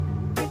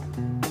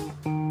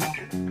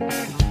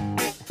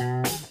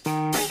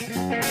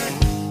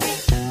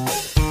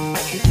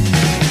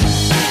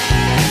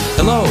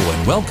Hello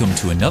and welcome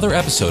to another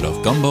episode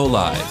of Gumbo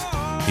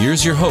Live.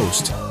 Here's your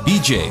host,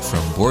 BJ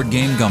from Board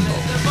Game Gumbo.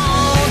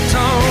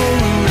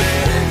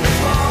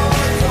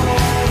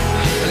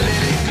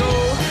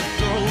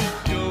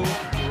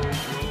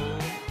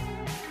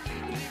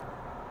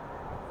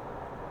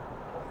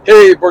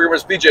 Hey, Board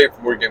Gamers, BJ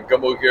from Board Game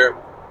Gumbo here,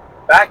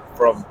 back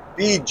from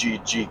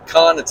BGG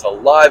CON. It's a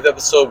live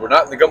episode. We're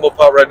not in the Gumbo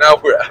pot right now.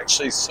 We're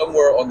actually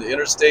somewhere on the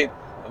interstate.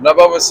 I'm not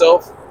by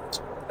myself.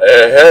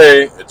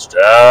 Hey, it's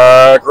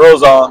Jack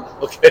Rozon.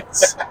 Okay,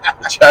 it's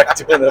Jack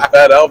doing a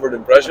Fat Albert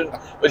impression.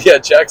 But yeah,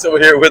 Jack's over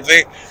here with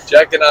me.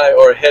 Jack and I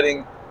are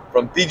heading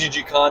from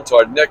BGG CON to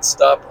our next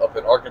stop up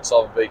in Arkansas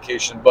on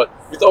vacation. But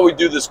we thought we'd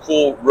do this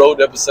cool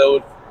road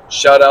episode.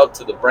 Shout out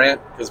to the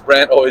Brant, because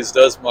Brant always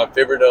does my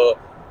favorite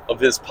of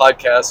his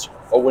podcast,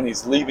 or when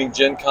he's leaving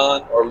Gen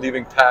Con or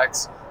leaving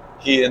PAX,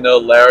 he and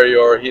Larry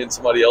or he and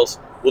somebody else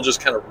will just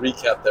kind of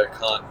recap their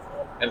con,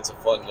 and it's a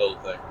fun little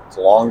thing. It's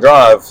a long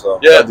drive, so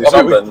yeah, do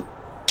something.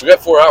 We got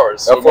 4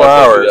 hours. We got 4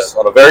 hours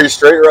on a very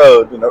straight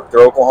road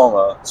through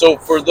Oklahoma. So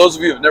for those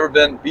of you who have never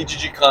been,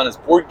 BGG CON is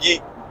Board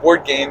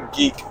Game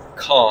Geek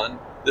Con.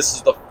 This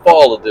is the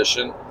fall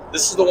edition.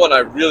 This is the one I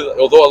really,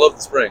 although I love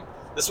the spring,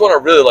 this one I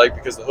really like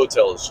because the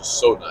hotel is just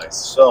so nice.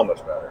 So much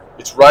better.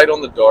 It's right on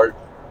the Dart,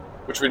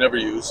 which we never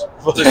use.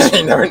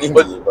 You never need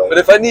to, but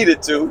if I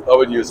needed to, I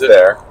would use it.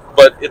 There.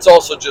 But it's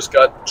also just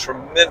got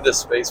tremendous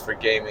space for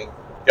gaming.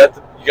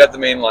 You got the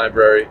main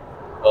library,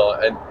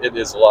 and it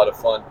is a lot of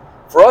fun.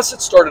 For us,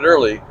 it started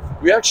early.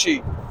 We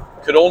actually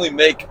could only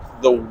make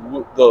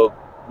the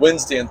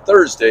Wednesday and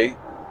Thursday,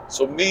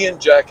 so me and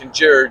Jack and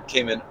Jared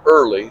came in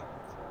early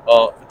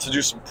to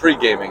do some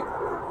pre-gaming.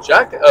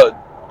 Jared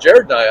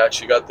and I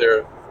actually got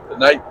there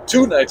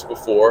two nights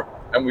before,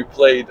 and we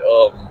played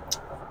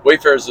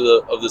Wayfarers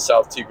of the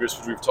South Tigris,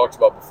 which we've talked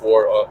about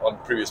before on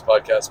previous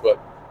podcasts. But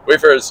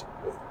Wayfarers,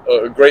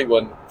 a great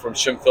one from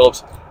Shim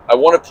Phillips. I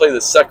want to play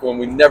the second one.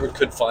 We never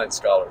could find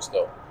Scholars,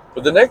 though.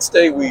 But the next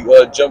day, we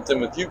jumped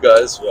in with you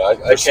guys. Yeah,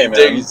 I came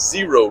day in.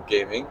 zero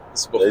gaming.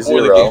 This is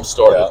before Day the game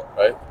started,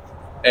 yeah. right?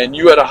 And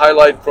you had a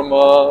highlight from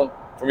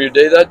your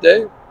day that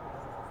day?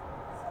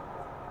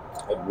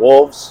 And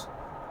Wolves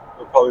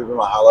would probably be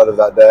my highlight of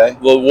that day.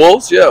 The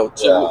Wolves, yeah.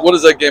 So Yeah. what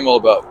is that game all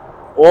about?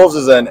 Wolves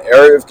is an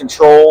area of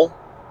control,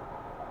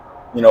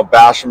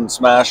 bash them,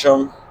 smash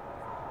them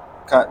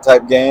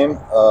type game.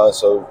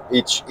 So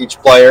each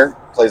player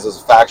plays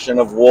as a faction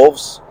of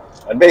wolves,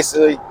 and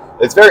basically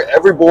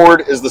every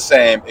board is the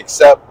same,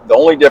 except the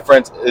only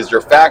difference is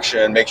your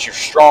faction makes you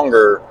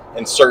stronger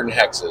in certain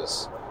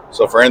hexes.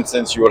 So for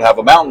instance, you would have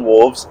a mountain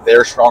wolves,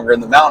 they're stronger in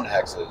the mountain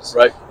hexes.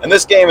 Right. And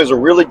this game is a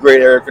really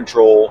great area of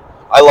control.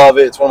 I love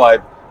it. It's one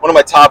of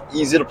my top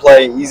easy to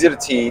play, easy to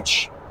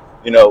teach,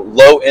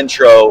 low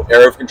intro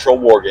area of control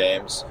war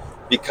games,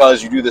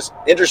 because you do this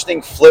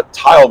interesting flip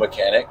tile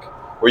mechanic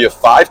where you have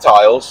 5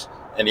 tiles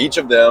and each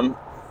of them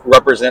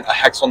represent a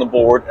hex on the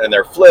board, and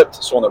they're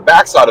flipped, so on the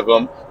backside of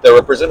them they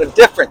represent a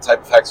different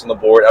type of hex on the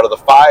board out of the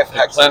 5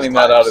 hexes. Planning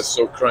that out is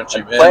so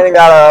crunchy, man. Planning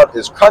that out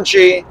is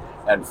crunchy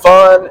and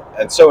fun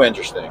and so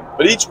interesting.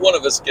 But each one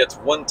of us gets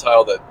one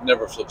tile that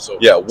never flips over.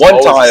 Yeah, It's one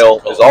always tile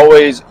the same is color.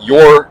 always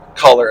your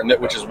color,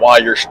 which is why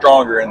you're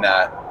stronger in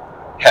that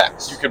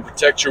hex. You can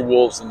protect your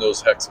wolves in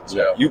those hexes.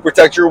 Yeah. You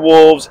protect your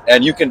wolves,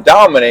 and you can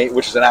dominate,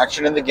 which is an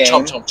action in the game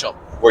Chomp.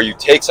 where you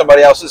take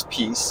somebody else's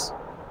piece.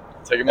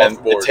 Take them off And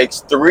the board. it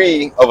takes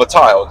 3 of a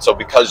tile. So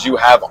because you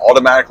have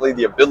automatically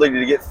the ability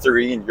to get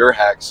 3 in your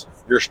hex,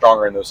 you're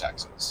stronger in those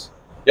hexes.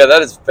 Yeah,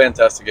 that is a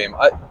fantastic game.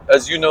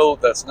 As you know,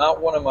 that's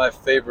not one of my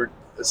favorite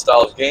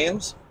style of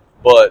games,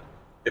 but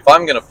if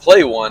I'm going to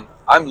play one,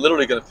 I'm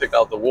literally going to pick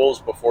out the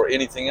wolves before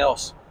anything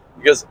else,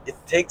 because it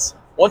takes,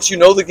 once you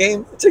know the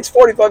game, it takes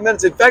 45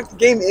 minutes. In fact, the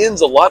game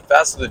ends a lot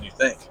faster than you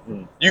think.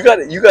 You got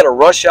to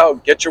rush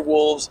out, get your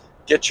wolves,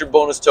 get your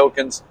bonus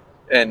tokens,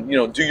 and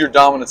do your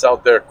dominance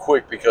out there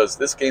quick, because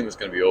this game is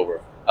going to be over.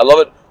 I love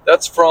it.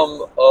 That's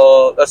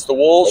that's the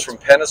Wolves from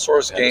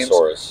Panasaurus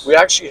Games. We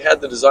actually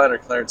had the designer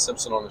Clarence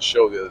Simpson on the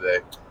show the other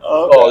day.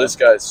 Oh, this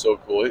guy is so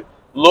cool.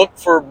 Look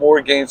for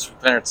more games from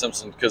Clarence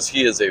Simpson, because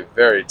he is a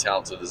very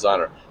talented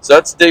designer. So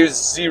that's day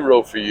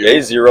 0 for you.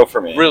 Day 0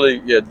 for me. Really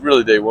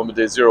day 1, but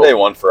day 0. Day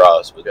 1 for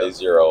us, but day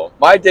 0.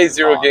 My day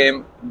 0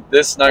 game,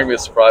 this is not going to be a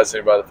surprise to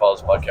anybody that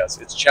follows the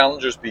podcast. It's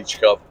Challengers Beach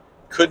Cup.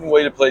 Couldn't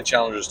wait to play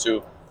Challengers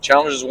 2.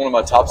 Challengers is one of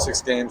my top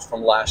 6 games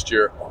from last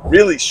year.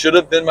 Really should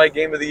have been my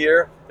game of the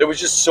year. There was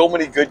just so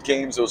many good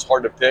games, it was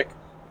hard to pick.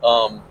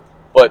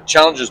 But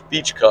Challengers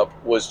Beach Cup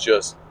was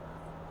just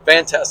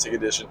fantastic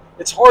edition.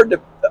 It's hard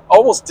to, I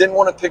almost didn't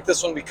want to pick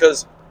this one,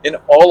 because in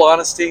all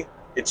honesty,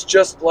 it's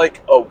just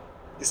like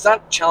it's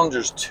not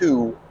Challengers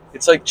 2,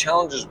 it's like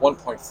Challengers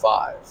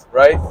 1.5,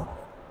 right?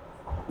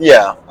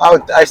 Yeah,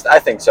 I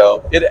think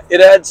so.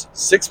 It adds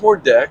 6 more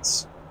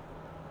decks,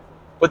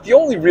 but the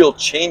only real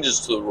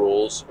changes to the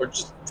rules are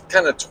just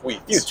kind of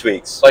tweaks. Few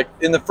tweaks. Like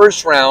in the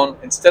first round,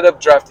 instead of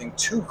drafting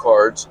 2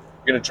 cards,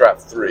 you're going to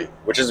draft 3.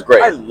 Which is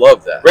great. I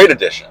love that. Great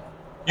addition.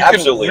 You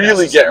absolutely can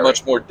really necessary. get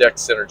much more deck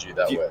synergy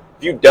that way.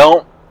 If you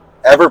don't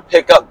ever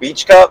pick up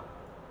Beach Cup,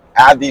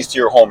 add these to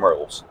your home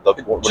rules.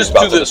 Just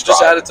do this.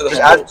 Just add it to the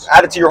home rules.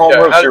 Add it to your home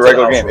rules to your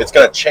regular game. Rules. It's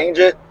going to change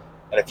it.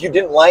 And if you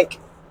didn't like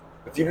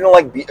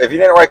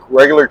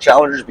regular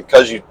challengers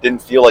because you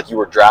didn't feel like you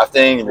were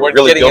drafting and you were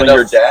really building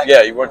your deck,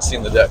 you weren't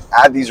seeing the deck.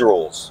 add these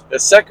rules. The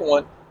second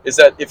one is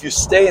that if you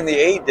stay in the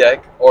A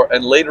deck,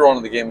 and later on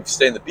in the game, if you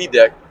stay in the B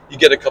deck, you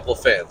get a couple of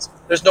fans.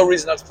 There's no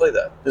reason not to play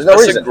that. There's no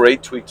reason. That's a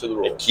great tweak to the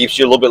rules. It keeps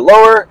you a little bit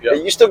lower.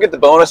 Yep. You still get the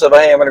bonus of,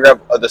 hey, I'm going to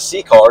grab the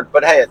C card.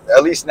 But hey,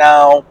 at least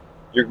now,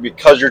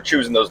 because you're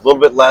choosing those little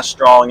bit less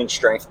strong in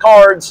strength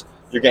cards,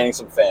 you're gaining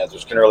some fans,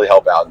 which can really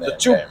help out in the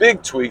two game.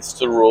 Big tweaks to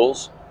the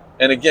rules,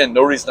 and again,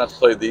 no reason not to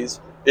play these,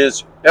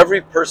 is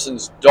every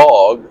person's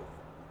dog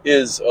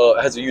has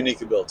a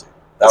unique ability.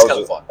 That's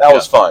kind of fun. That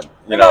was fun.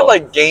 They're not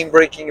like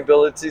game-breaking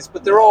abilities,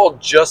 but they're all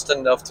just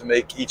enough to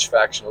make each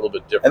faction a little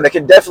bit different. And they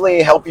can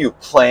definitely help you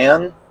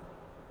plan,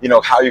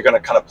 how you're going to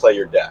kind of play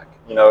your deck.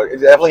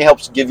 It definitely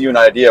helps give you an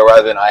idea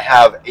rather than I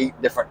have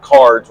 8 different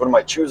cards. What am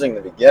I choosing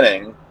in the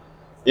beginning?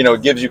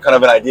 It gives you kind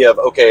of an idea of,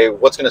 okay,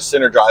 what's going to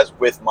synergize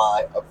with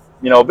my,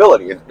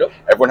 ability. Yep.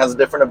 Everyone has a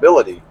different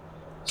ability.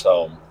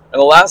 So, and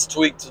the last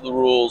tweak to the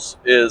rules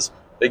is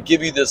they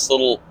give you this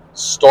little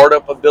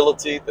startup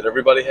ability that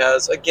everybody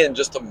has. Again,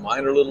 just a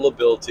minor little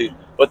ability,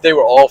 but they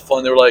were all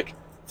fun. They were like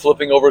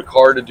flipping over a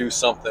card to do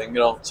something,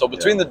 So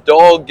between the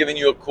dog giving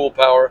you a cool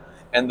power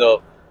and the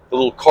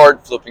little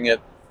card flipping it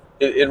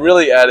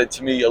really added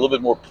to me a little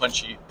bit more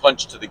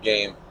punch to the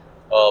game.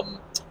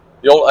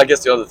 I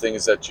guess the other thing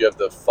is that you have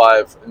the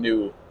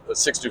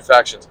 6 new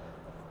factions.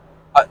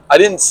 I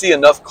didn't see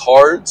enough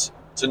cards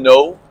to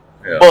know,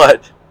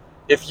 but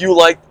if you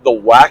like the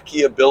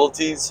wacky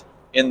abilities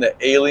in the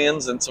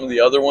aliens and some of the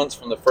other ones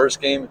from the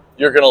first game,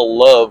 you're going to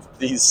love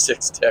these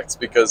 6 decks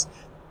because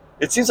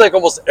it seems like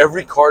almost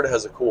every card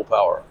has a cool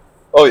power.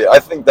 Oh yeah,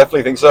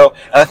 definitely think so.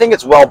 And I think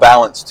it's well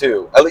balanced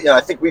too.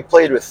 I think we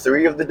played with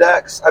 3 of the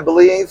decks, I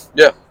believe.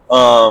 Yeah.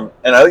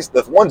 And at least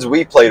the ones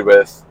we played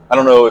with, I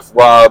don't know if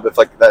Rob,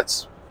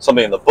 that's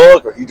something in the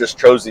book or he just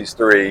chose these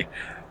 3,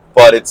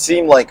 but it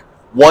seemed like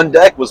one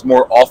deck was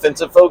more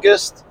offensive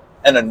focused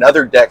and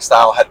another deck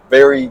style had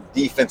very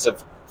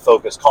defensive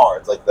focused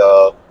cards, like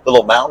the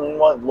little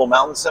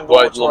mountain symbol.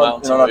 Right,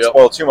 not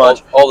spoil too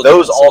much.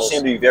 Those all seem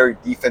to be very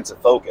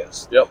defensive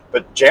focused. Yep.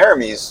 But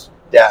Jeremy's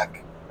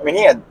deck,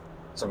 he had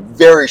some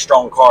very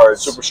strong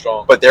cards, super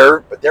strong, but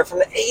they're from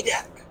the A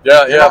deck.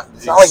 Yeah.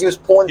 It's not like he was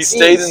pulling. He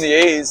stayed in the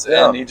A's,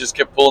 and he just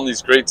kept pulling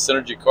these great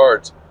synergy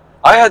cards.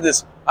 I had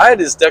this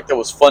deck that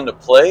was fun to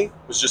play. It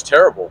was just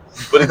terrible,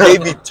 but it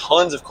gave me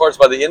tons of cards.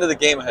 By the end of the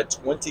game, I had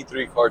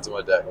 23 cards in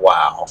my deck.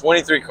 Wow,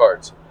 23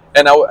 cards,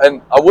 and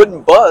I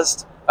wouldn't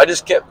bust. I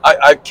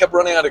kept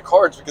running out of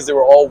cards because they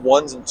were all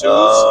 1s and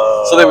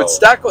 2s. So they would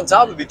stack on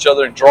top of each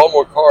other and draw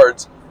more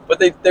cards, but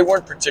they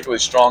weren't particularly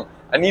strong.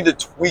 I need to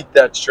tweak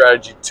that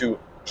strategy to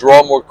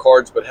draw more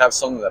cards, but have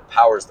something that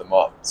powers them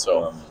up.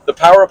 So the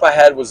power up I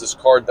had was this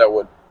card that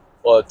would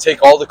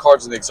take all the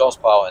cards in the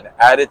exhaust pile and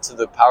add it to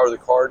the power of the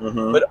card,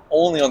 but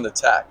only on the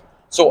attack.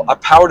 So I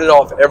powered it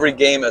off every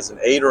game as an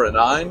 8 or a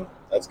 9.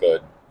 That's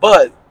good.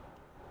 But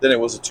then it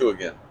was a 2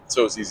 again,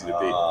 so it's easy to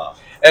beat.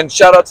 And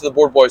shout out to the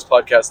Board Boys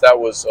podcast. That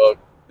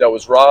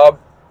was Rob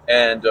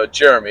and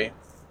Jeremy.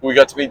 We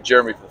got to meet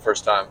Jeremy for the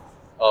first time.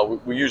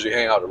 We usually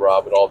hang out with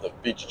Rob at all the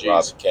BGGs.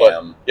 Rob,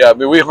 Cam.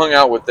 But, we hung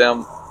out with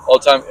them all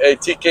the time. Hey,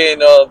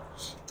 TK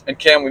and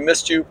Cam, we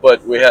missed you,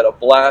 but we had a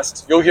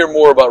blast. You'll hear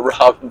more about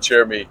Rob and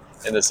Jeremy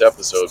in this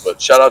episode,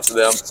 but shout out to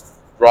them.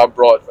 Rob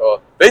brought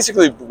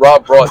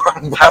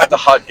half the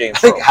hot games. I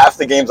think half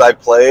the games I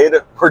played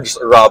were just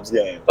Rob's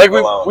game. Like I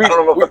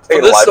don't know if I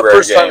played this is the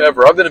first game. time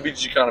ever. I've been to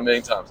BGG CON a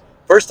million times.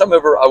 First time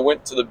ever, I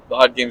went to the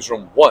hot games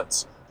room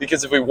once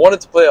because if we wanted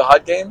to play a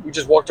hot game, we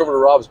just walked over to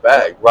Rob's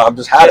bag. Rob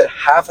just had it.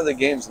 Half of the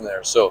games in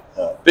there. So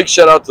big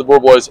shout out to the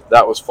Board Boys.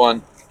 That was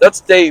fun.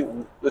 That's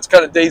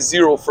kind of day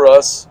 0 for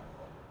us.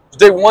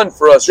 Day 1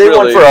 for us. Day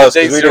 1 for us.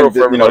 Day 0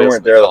 for everybody. We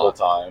weren't there the whole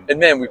time. And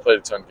man, we played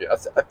a ton of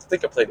games. I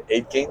think I played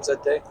 8 games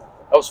that day.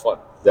 That was fun.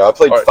 Yeah, I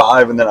played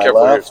 5 and then I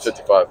left.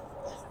 55.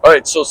 All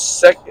right, so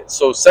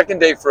second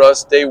day for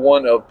us, day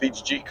 1 of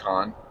BGG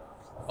CON.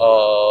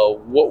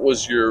 What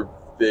was your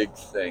big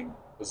thing?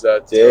 Was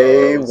that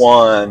day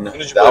 1? When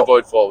did you play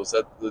Voidfall? Was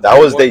that that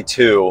was day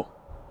 2?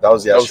 That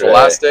was yesterday.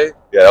 That was the last day.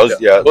 Yeah, that was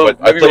Well, but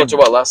maybe you want to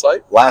talk about Last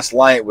Light. Last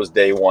Light was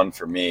day 1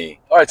 for me.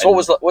 All right, so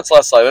what's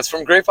Last Light? That's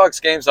from Grey Fox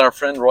Games and our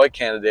friend Roy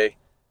Canady.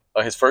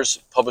 His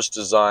first published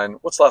design.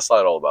 What's Last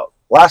Light all about?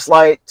 Last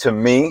Light, to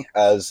me,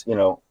 as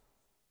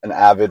an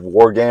avid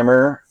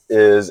wargamer,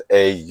 is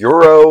a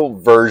Euro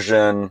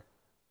version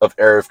of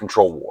Area of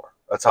Control War.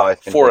 That's how I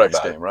think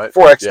 4X game, right?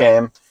 4X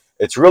game.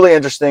 It's really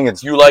interesting.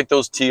 You like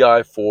those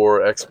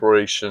TI4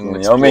 exploration?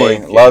 You know me,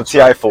 love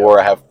TI4.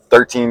 I have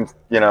 13,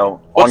 ongoing games.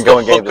 What's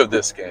the hook of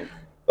this game?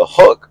 The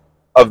hook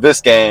of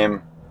this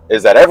game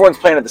is that everyone's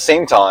playing at the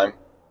same time,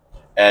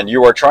 and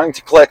you are trying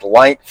to collect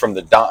light from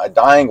the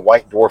dying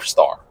white dwarf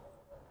star.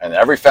 And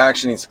every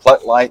faction needs to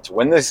collect light to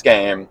win this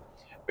game,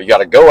 But you got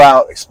to go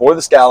out, explore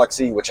this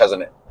galaxy, which has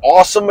an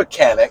awesome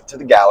mechanic to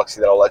the galaxy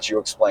that I'll let you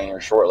explain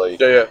here shortly.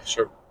 Yeah,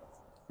 sure. I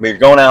mean, you're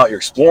going out, you're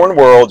exploring the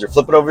world, you're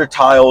flipping over your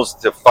tiles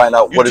to find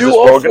out what is this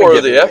world going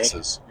to give me. You do all 4 of the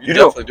X's. You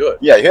definitely do it.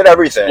 Yeah, you hit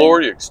everything.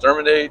 Explore, you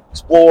exterminate.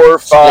 Explore,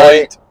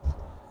 fight.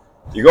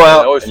 You go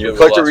out and you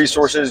collect your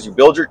resources. you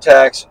build your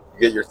techs, you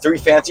get your 3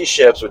 fancy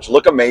ships, which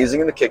look amazing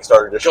in the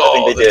Kickstarter edition. I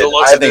think they did.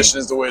 Deluxe edition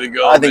is the way to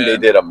go. I think they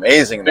did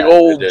amazing in Big that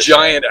old edition.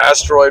 giant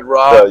asteroid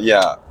rock.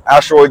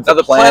 Asteroids. Now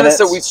the planets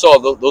that we saw,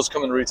 those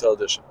come in retail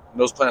edition.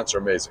 And those planets are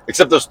amazing.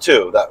 Except those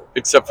 2.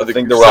 Except for the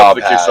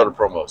Kickstarter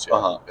promos.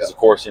 Yeah. Because of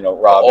course,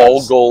 Rob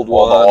all gold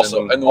one,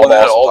 awesome, and the one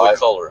that had all the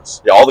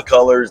colors. Yeah, all the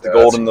colors, the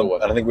gold and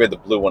and I think we had the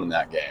blue one in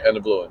that game. And the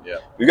blue one, yeah.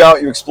 You go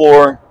out, you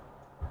explore,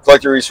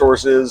 collect your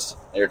resources,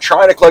 and you're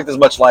trying to collect as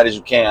much light as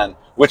you can.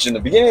 Which in the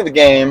beginning of the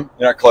game,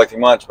 you're not collecting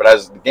much, but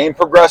as the game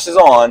progresses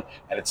on,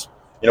 and it's,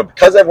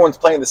 because everyone's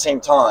playing at the same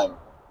time,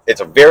 it's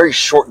a very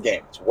short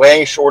game. It's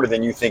way shorter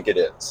than you think it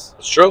is.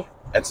 It's true.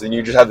 And so then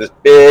you just have this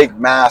big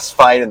mass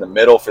fight in the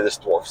middle for this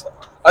dwarf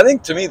stuff. I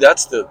think to me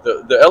that's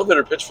the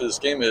elevator pitch for this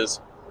game is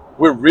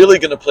we're really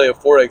going to play a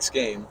 4X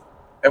game,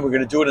 and we're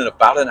going to do it in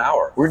about an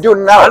hour. We're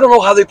doing it now. I don't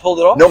know how they pulled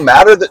it off. No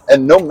matter the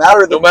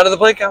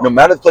play count. No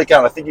matter the play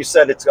count. I think you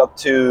said it's up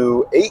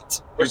to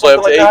 8. We play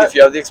up to 8 if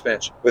you have the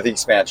expansion. With the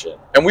expansion.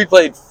 And we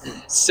played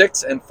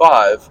 6 and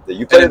 5.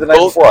 You played it the night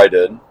before I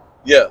did.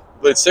 Yeah,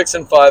 we played 6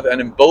 and 5, and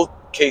in both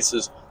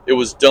cases, it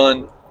was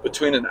done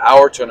between an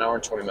hour to an hour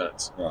and 20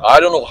 minutes. Yeah.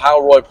 I don't know how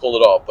Roy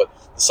pulled it off, but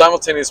the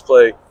simultaneous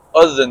play,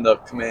 other than the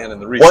command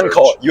and the research. One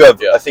card. You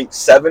have, I think,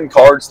 7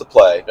 cards to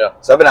play. Yeah.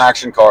 7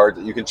 action cards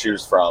that you can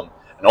choose from.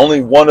 And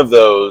only one of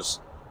those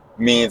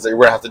means that you're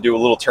going to have to do a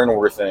little turn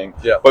order thing.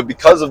 Yeah. But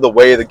because of the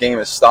way the game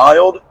is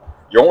styled,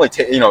 you're only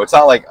it's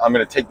not like I'm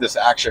going to take this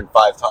action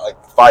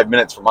 5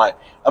 minutes for mine.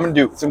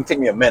 It's going to take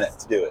me a minute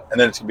to do it, and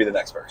then it's going to be the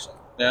next person.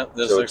 Yeah.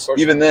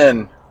 Even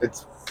then,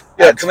 it's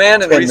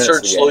command and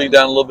research slow you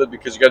down a little bit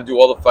because you got to do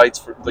all the fights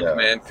for the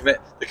command.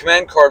 The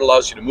command card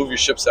allows you to move your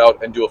ships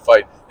out and do a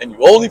fight, and you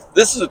only.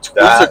 This is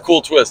a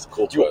cool twist.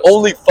 You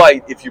only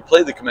fight if you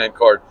play the command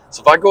card.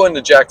 So if I go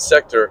into Jack's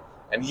sector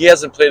and he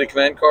hasn't played a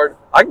command card,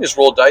 I can just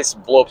roll dice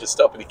and blow up his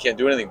stuff, and he can't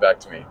do anything back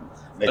to me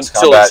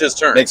until it's his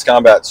turn. Makes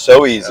combat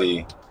so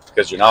easy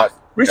because you're not.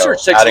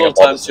 Research takes a little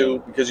time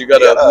too because you got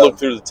to look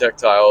through the tech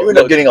tile. You end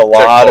up getting a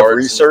lot of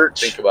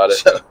research. Think about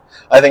it.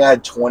 I think I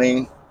had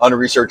 20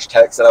 unresearched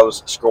texts that I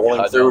was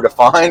scrolling through to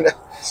find.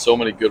 So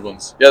many good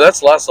ones. Yeah,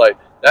 that's Last Light.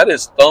 That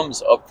is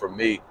thumbs up for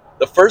me.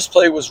 The first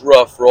play was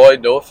rough, Roy.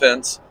 No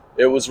offense.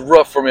 It was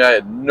rough for me. I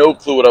had no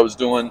clue what I was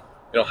doing.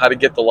 How to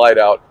get the light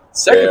out.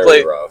 Second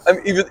play, I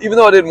mean, even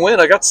though I didn't win,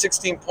 I got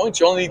 16 points.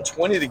 You only need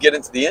 20 to get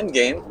into the end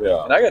game,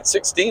 and I got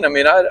 16. I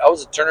mean, I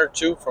was a turn or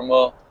 2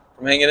 from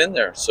hanging in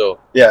there. So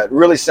yeah, it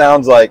really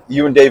sounds like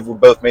you and Dave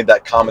both made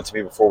that comment to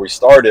me before we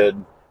started.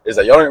 Is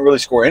that y'all didn't really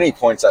score any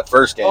points that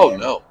first game? Oh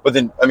no! But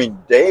then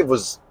Dave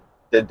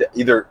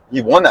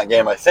he won that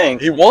game. I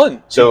think he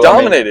won. So he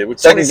dominated with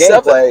second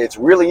gameplay. It's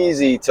really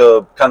easy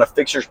to kind of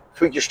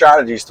tweak your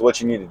strategies to what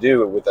you need to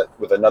do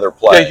with another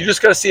play. Yeah, you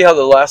just got to see how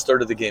the last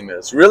third of the game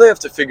is. You really have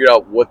to figure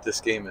out what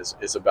this game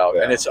is about,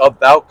 and it's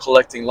about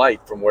collecting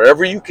light from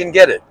wherever you can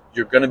get it.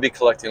 You're going to be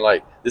collecting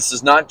light. This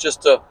is not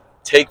just to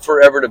take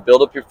forever to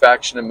build up your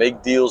faction and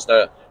make deals.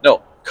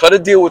 No, cut a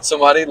deal with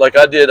somebody like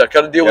I did. I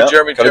cut a deal with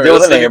Jeremy.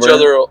 Let's leave each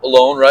other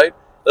alone, right?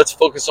 Let's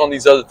focus on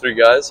these other 3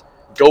 guys.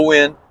 Go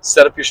in,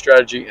 set up your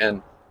strategy,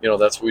 and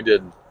that's what we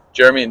did.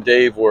 Jeremy and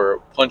Dave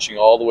were punching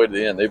all the way to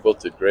the end. They both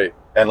did great.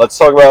 And let's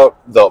talk about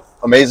the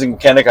amazing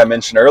mechanic I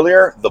mentioned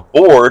earlier. The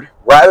board,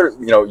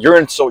 you're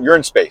in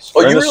space.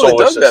 Oh, you really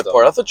dug that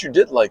part. I thought you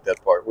did like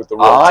that part with the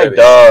rotating. I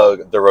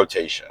dug the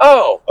rotation.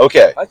 Oh,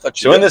 okay. I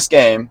thought you. So did. In this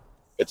game,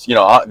 it's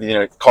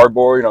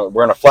cardboard.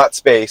 We're in a flat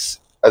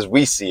space as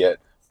we see it,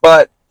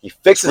 but he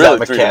fixes that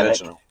mechanic.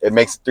 It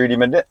makes it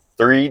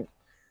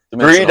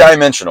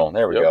three-dimensional.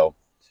 There we go.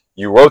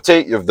 You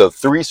rotate. You have the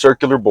 3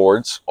 circular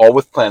boards, all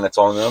with planets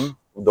on them.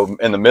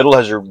 In the middle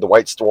has the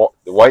white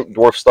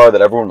dwarf star that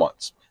everyone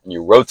wants. And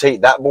you rotate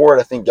that board.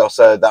 I think y'all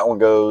said that one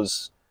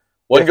goes.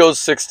 One goes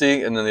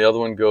 60, and then the other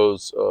one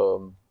goes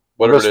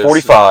whatever it is.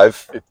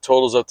 45. It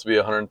totals up to be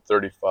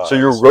 135. So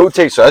you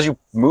rotate. So as you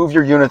move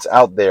your units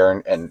out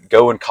there and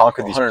go and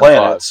conquer these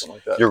planets,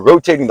 you're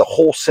rotating the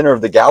whole center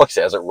of the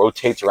galaxy as it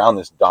rotates around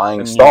this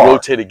dying star. You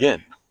rotate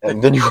again. And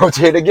then you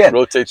rotate again.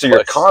 Rotate so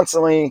you're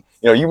constantly,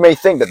 you may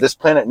think that this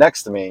planet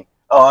next to me,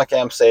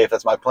 okay, I'm safe,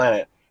 that's my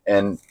planet.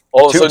 And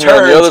all of a sudden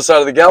you're on the other side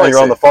of the galaxy.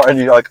 You're on the far, and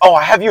you're like, oh,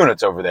 I have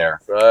units over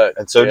there. Right.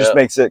 And so it just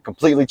makes it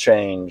completely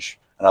change.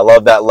 And I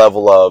love that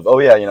level of,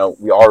 we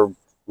are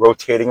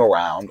rotating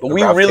around. But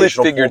we really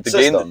figured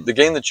the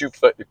game that you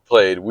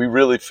played, we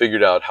really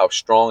figured out how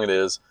strong it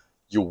is.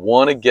 You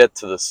want to get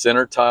to the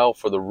center tile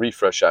for the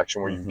refresh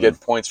action, where you get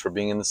points for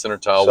being in the center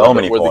tile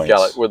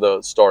where the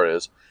star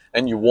is.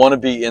 And you want to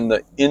be in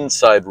the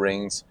inside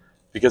rings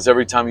because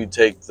every time you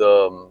take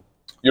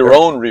your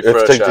own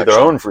refresh action, their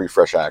own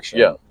refresh action.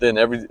 Yeah,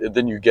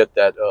 then you get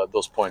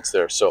those points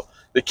there. So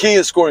the key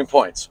is scoring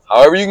points.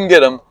 However you can get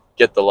them,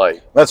 get the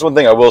light. That's one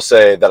thing I will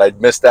say that I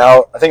missed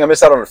out. I think I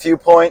missed out on a few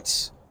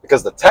points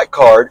because the tech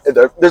card,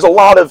 there's a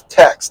lot of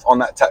text on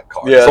that tech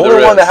card. Yeah, it's the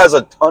only one that has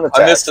a ton of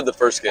text. I missed it the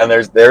first game. And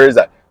there is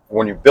that.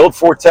 When you build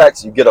 4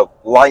 techs, you get a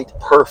light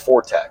per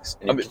 4 techs.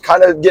 And you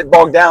kind of get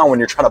bogged down when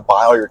you're trying to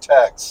buy all your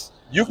techs.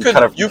 You could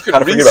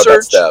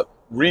research,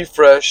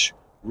 refresh,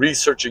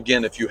 research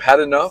again if you had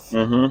enough,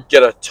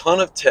 get a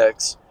ton of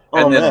techs,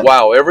 and then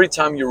wow, every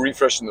time you're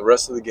refreshing the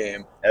rest of the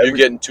game, you're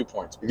getting 2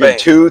 points. You're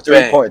getting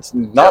 2-3 points.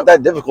 Not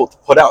that difficult to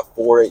put out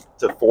 4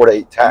 to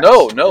 8 techs.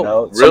 No, you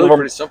know? Really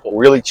pretty simple.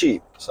 Really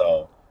cheap.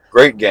 So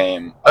great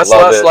game. That's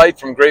Last Light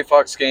from Grey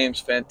Fox Games.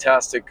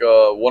 Fantastic.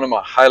 One of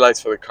my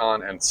highlights for the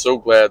con, and so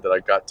glad that I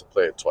got to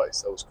play it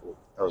twice. That was cool.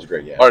 That was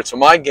great, yeah. All right, so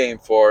my game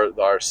for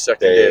our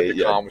second day at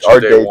the con, which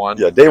is day 1.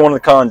 Yeah, day 1 of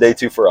the con, day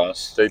 2 for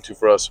us. Day 2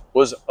 for us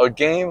was a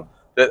game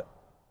that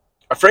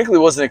I frankly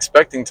wasn't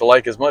expecting to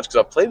like as much because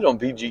I played it on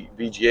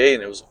BGA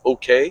and it was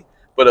okay.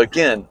 But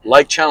again,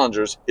 like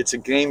Challengers, it's a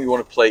game you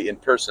want to play in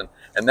person,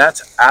 and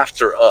that's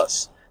After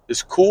Us.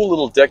 This cool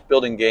little deck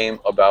building game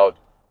about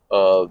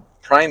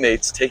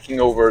primates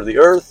taking over the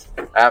Earth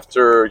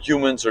after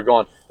humans are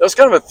gone. That was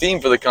kind of a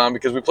theme for the con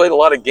because we played a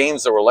lot of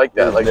games that were like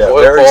that, like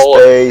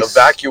Oilfall,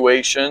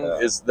 Evacuation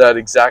is that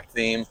exact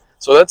theme.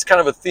 So that's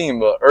kind of a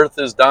theme. Earth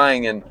is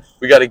dying and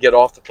we got to get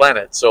off the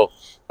planet. So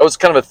that was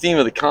kind of a theme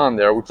of the con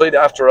there. We played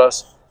After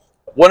Us.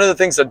 One of the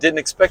things I didn't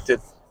expect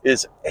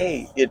is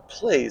it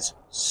plays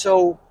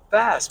so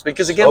fast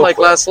because again, so like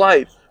quick. Last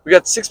Light, we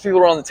got 6 people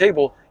around the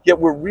table, yet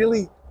we're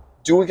really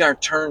doing our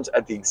turns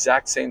at the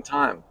exact same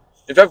time.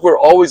 In fact, we're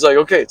always like,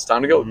 okay, it's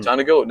time to go, time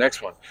to go,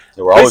 next one.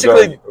 So we're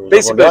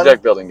basically a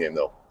deck building game,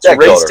 though. It's a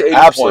race to 80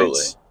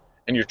 points,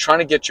 and you're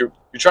trying to you're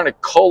trying to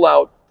cull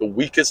out the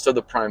weakest of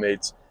the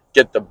primates,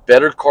 get the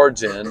better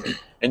cards in,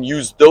 and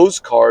use those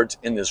cards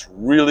in this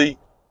really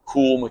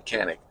cool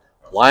mechanic.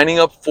 Lining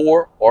up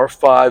 4 or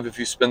 5 if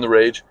you spin the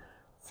rage,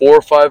 4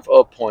 or 5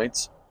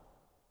 points,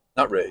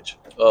 not rage.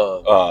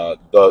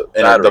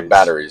 The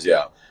batteries,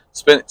 yeah.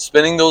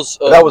 Spinning those.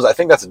 I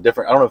think that's a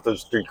different. I don't know if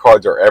those 3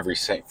 cards are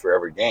for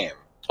every game.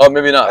 Oh,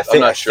 maybe not. I'm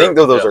not sure. I think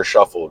those are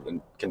shuffled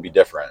and can be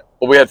different.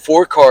 But we had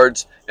 4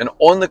 cards, and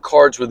on the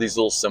cards were these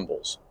little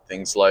symbols.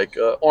 Things like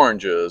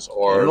oranges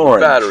or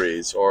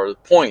batteries or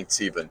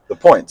points even. The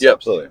points,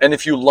 absolutely. And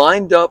if you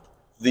lined up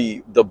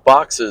the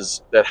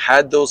boxes that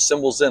had those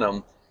symbols in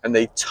them and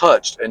they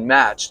touched and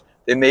matched,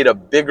 they made a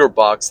bigger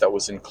box that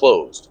was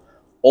enclosed.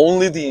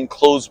 Only the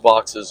enclosed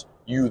boxes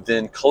you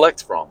then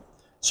collect from.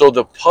 So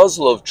the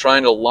puzzle of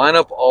trying to line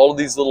up all of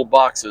these little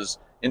boxes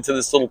into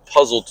this little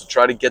puzzle to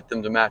try to get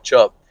them to match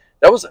up,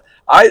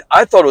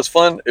 I thought it was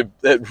fun.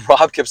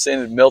 Rob kept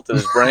saying it melted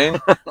his brain,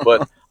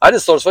 but I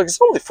just thought it was fun. It's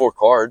only 4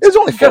 cards. It's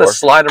only 4. You kind of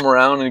slide them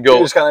around and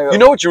go, you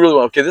know what you really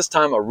want? Okay, this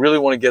time I really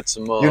want to get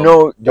some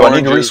do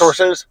I need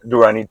resources?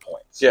 Do I need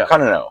points? Yeah.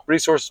 Kind of know.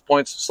 Resources,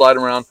 points, slide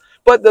them around.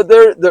 But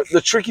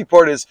the tricky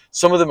part is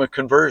some of them are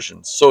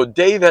conversions. So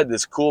Dave had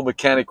this cool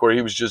mechanic where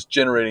he was just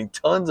generating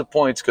tons of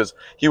points because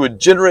he would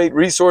generate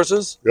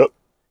resources,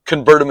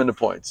 convert them into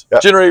points.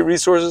 Generate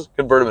resources,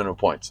 convert them into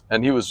points.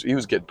 And he was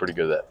getting pretty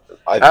good at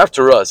that.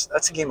 After Us,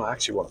 that's a game I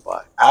actually want to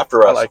buy.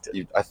 After Us, I liked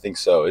it. I think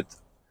so. It's a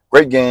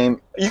great game.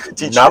 You could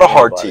teach not a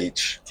hard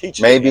teach.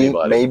 Maybe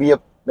a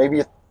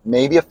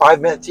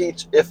 5-minute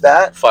teach, if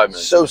that. 5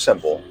 minutes. So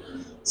simple.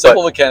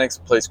 Simple mechanics,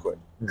 plays quick.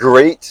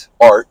 Great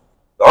art.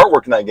 The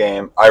artwork in that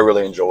game, I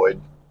really enjoyed.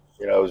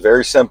 It was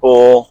very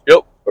simple.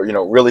 Yep. Or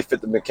really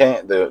fit the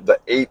mechanic, the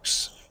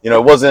apes.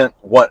 It wasn't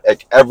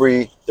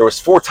there was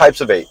 4 types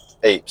of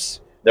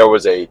apes. There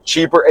was a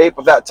cheaper ape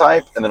of that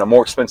type, and then a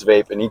more expensive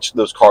ape, and each of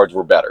those cards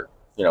were better.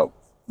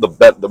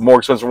 The more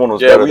expensive one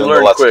was better than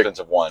the less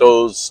expensive one.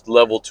 Those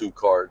level 2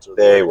 cards.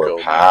 They were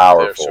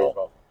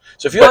powerful.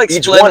 So if you like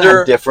each Splendor, one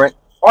had different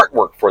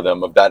artwork for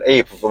them of that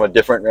ape from a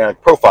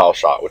different profile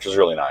shot, which was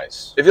really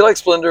nice. If you like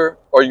Splendor,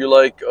 or you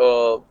like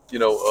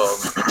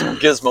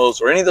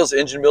Gizmos, or any of those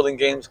engine building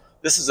games,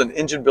 this is an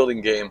engine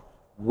building game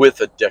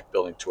with a deck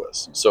building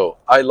twist. So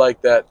I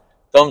like that.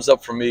 Thumbs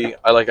up for me.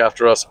 I like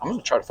After Us. I'm going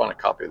to try to find a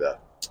copy of that.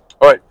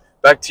 All right,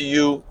 back to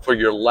you for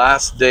your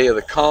last day of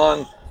the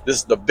con. This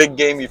is the big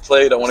game you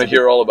played. I want to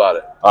hear all about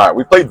it. All right,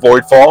 we played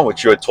Voidfall,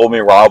 which you had told me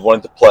Rob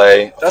wanted to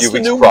play a few weeks prior. That's the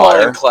new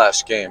Mind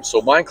Clash game.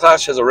 So Mind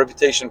Clash has a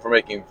reputation for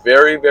making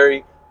very,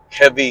 very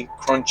heavy,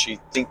 crunchy,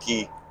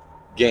 thinky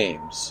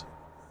games.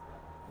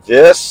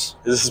 This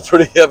is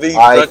pretty heavy,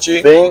 crunchy.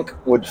 I think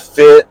would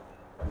fit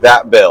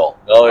that bill.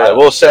 Oh yeah. I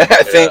will say,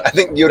 I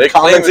think you had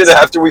commented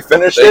after we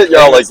finished it.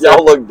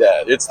 Y'all look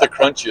dead. It's the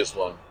crunchiest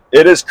one.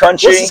 It is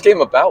crunchy. What's this game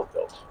about,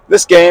 though?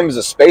 This game is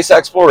a space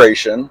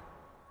exploration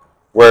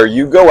where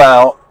you go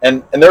out,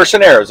 and there are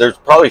scenarios. There's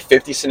probably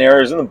 50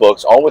 scenarios in the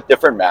books, all with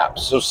different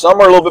maps. So some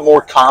are a little bit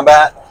more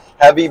combat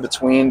heavy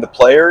between the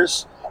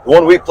players. The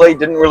one we played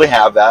didn't really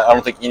have that. I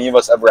don't think any of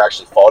us ever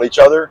actually fought each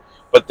other.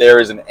 But there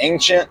is an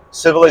ancient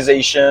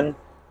civilization,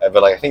 I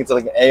think it's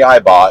like an AI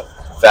bot,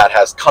 that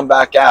has come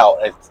back out,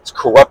 and it's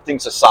corrupting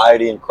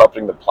society and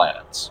corrupting the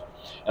planets.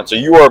 And so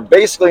you are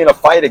basically in a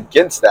fight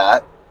against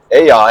that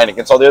AI and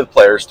against all the other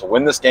players to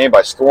win this game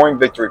by scoring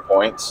victory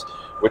points,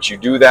 which you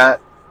do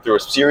that through a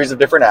series of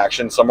different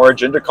actions. Some are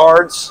agenda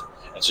cards,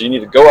 and so you need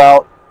to go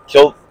out,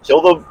 kill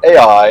the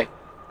AI,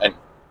 and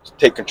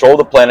take control of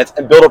the planets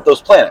and build up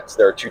those planets.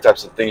 There are two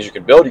types of things you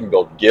can build. You can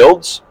build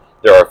guilds.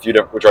 There are a few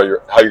different, which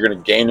are how you're going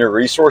to gain your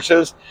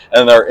resources, and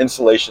then there are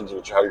installations,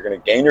 which are how you're going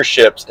to gain your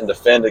ships and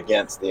defend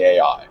against the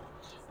AI.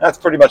 That's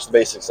pretty much the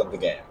basics of the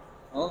game.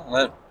 Oh,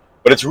 man.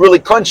 But it's really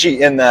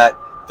crunchy in that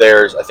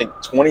there's, I think,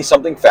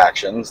 20-something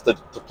factions to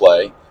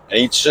play, and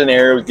each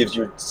scenario gives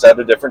you a set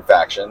of different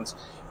factions.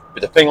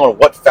 But depending on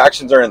what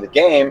factions are in the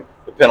game,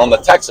 depend on the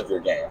text of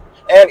your game.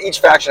 And each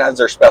faction has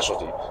their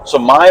specialty. So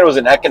mine was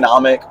an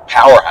economic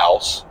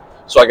powerhouse.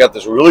 So I got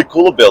this really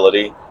cool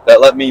ability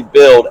that let me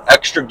build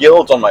extra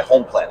guilds on my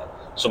home planet.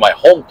 So my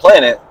home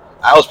planet,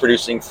 I was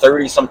producing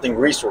 30-something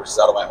resources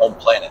out of my home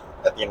planet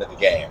at the end of the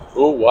game.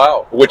 Oh,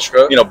 wow. Which,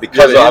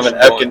 because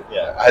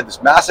I had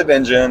this massive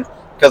engine,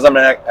 because I'm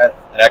an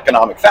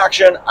economic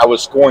faction, I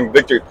was scoring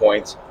victory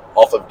points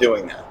off of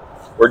doing that.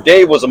 Where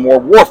Dave was a more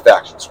war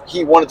faction. So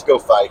he wanted to go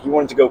fight, he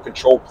wanted to go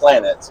control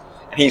planets,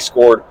 and he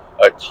scored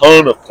a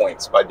ton of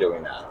points by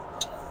doing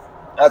that.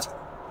 That's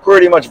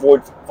pretty much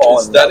Voidfall.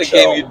 Is that a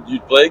game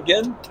you'd play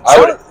again?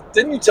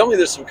 Didn't you tell me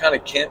there's some kind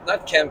of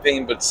not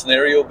campaign, but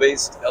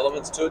scenario-based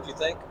elements to it? Do you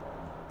think?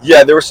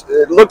 Yeah,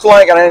 it looked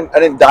like I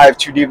didn't dive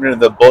too deep into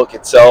the book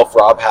itself.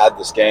 Rob had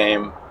this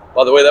game.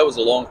 By the way, that was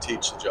a long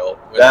teach, Joe.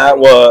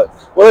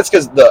 That's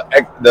because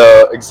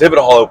the exhibit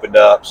hall opened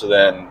up, so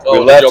then we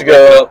left to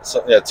go.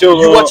 Two of them.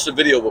 You watched the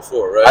video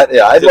before, right?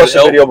 I'd watched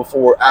the video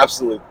before.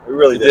 Absolutely, it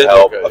really did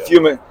help. Okay, a few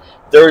minutes.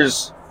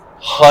 There's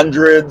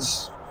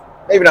hundreds,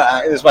 maybe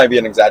not. This might be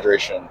an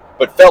exaggeration,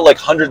 but felt like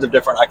hundreds of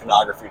different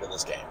iconography to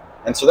this game,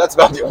 and so that's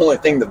about the only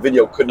thing the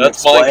video couldn't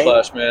explain.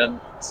 That's Mind Clash,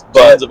 man.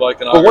 Tons of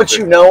iconography. But once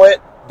you know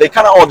it, they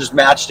kind of all just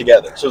match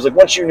together. So it was like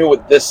once you knew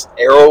what this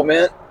arrow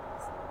meant,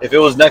 if it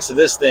was next to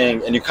this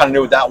thing and you kind of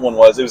knew what that one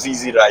was, it was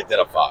easy to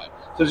identify.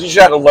 So you just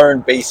had to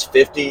learn base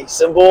 50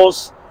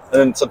 symbols, and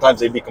then sometimes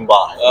they'd be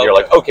combined. Okay. You're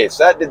like, okay,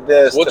 so that did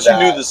this. Once you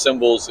knew the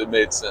symbols, it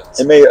made sense.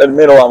 It made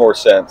a lot more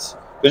sense.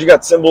 Because you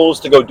got symbols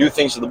to go do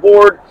things to the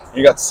board, and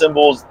you got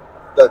symbols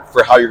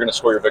for how you're going to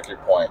score your victory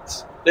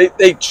points.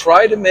 They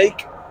try to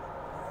make,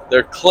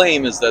 their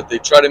claim is that they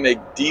try to make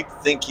deep,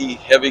 thinky,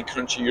 heavy,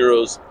 crunchy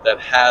Euros that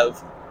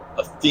have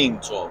a theme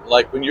to them.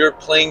 Like when you're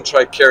playing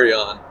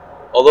Tricarion,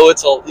 although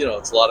it's all,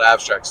 it's a lot of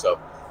abstract stuff,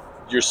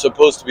 you're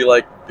supposed to be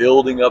like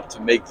building up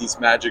to make these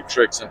magic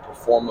tricks and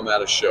perform them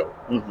at a show.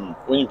 Mm-hmm.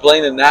 When you're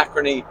playing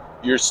Anachrony,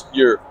 you're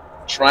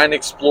trying to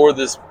explore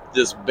this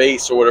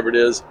base or whatever it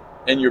is,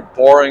 and you're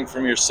borrowing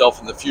from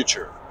yourself in the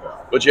future. Yeah.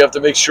 But you have to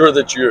make sure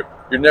that you're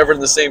never in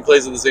the same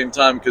place at the same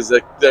time, because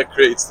that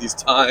creates these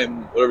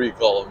time, whatever you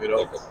call them, what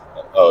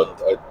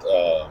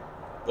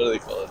do they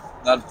call it?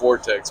 Not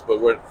vortex, but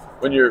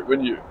when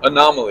you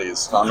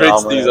anomalies.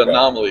 Creates these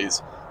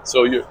anomalies.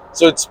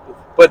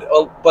 But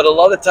a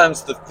lot of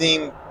times the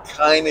theme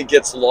kind of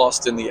gets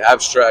lost in the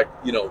abstract,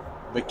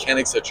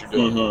 mechanics that you're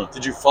doing. Mm-hmm.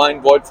 Did you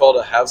find Voidfall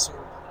to have some,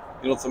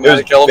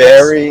 thematic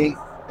elements?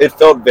 It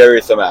felt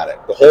very thematic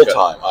the whole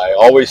time. I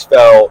always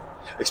felt,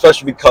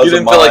 especially because you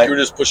didn't feel like you were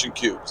just pushing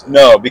cubes.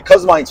 No,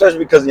 especially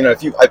because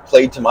I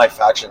played to my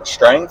faction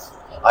strength.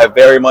 I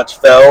very much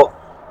felt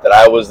that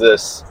I was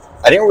this.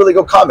 I didn't really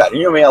go combat.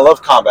 You know me, I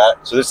love combat.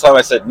 So this time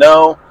I said,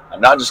 no, I'm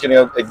not just going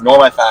to ignore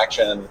my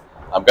faction.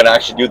 I'm going to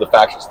actually do the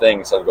factions thing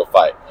instead of go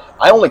fight.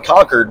 I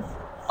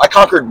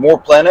conquered more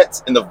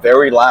planets in the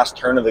very last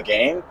turn of the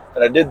game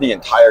than I did the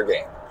entire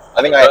game.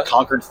 I think I had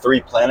conquered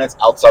 3 planets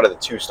outside of the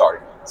 2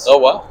 starting ones. Oh,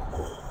 wow.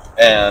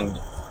 And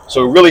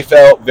so it really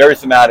felt very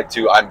thematic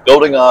too. I'm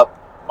building up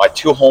my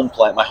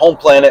my home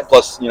planet,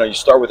 plus, you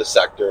start with a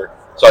sector.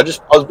 So I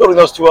was building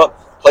those 2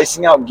 up,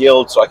 placing out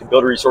guilds so I could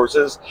build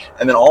resources.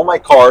 And then all my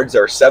cards,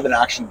 there are 7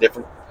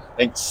 to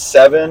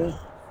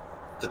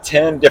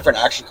 10 different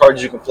action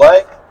cards you can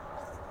play.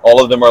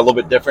 All of them are a little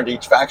bit different to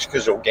each faction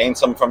because you'll gain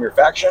some from your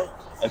faction.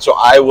 And so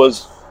I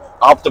was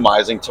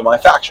optimizing to my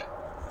faction.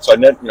 So I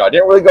didn't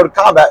really go to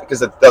combat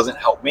because it doesn't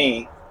help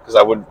me, because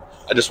I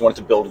just wanted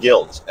to build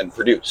guilds and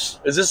produce.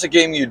 Is this a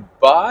game you'd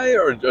buy,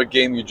 or a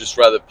game you'd just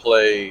rather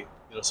play,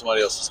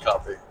 somebody else's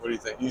copy? What do you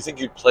think? Do you think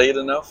you'd play it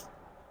enough?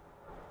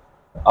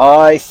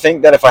 I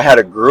think that if I had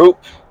a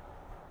group,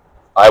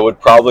 I would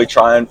probably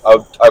try and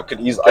I could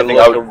easily. I think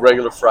I would a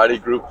regular Friday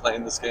group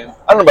playing this game.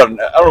 I don't know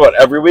about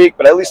every week,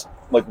 but at least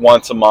like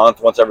once a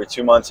month, once every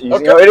 2 months. Easy.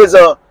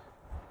 Okay.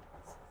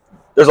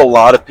 There's a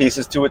lot of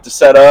pieces to it to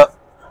set up.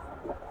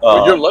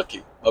 Well, you're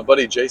lucky. My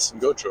buddy Jason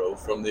Gotro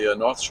from the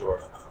North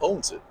Shore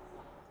owns it.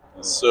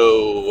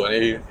 So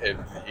every once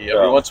in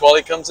a while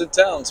he comes in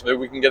town, so maybe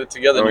we can get it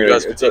together. And you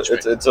guys can teach me.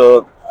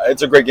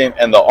 It's a great game,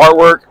 and the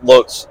artwork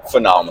looks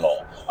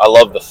phenomenal. I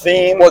love the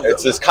theme. Well,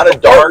 it's this kind of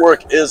dark. The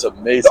artwork is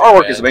amazing. The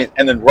artwork is amazing,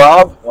 and then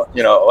Rob.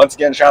 Once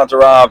again, shout out to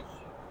Rob.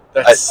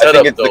 I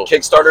think it's the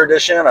Kickstarter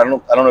edition. I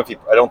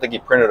don't think he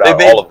printed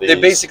out all of these. They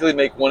basically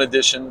make one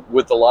edition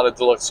with a lot of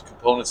deluxe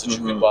components that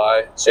you can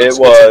buy. So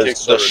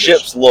the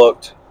ships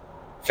looked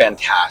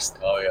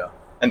fantastic. Oh yeah.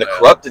 And the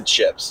corrupted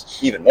ships,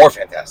 even more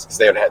fantastic,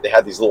 because they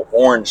had these little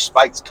orange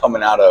spikes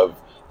coming out of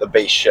the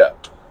base ship.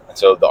 And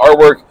so the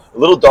artwork, a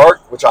little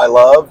dark, which I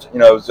loved.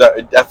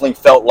 It definitely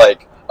felt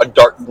like a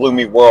dark,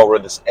 gloomy world where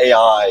this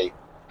AI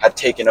had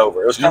taken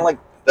over. It was kind of like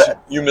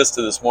that. You missed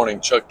it this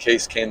morning. Chuck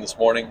Case came this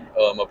morning.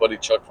 My buddy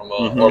Chuck from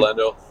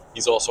Orlando.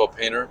 He's also a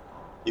painter.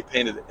 He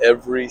painted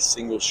every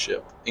single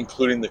ship,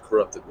 including the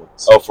corrupted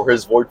ones. Oh, for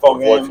his Voidfall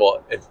game?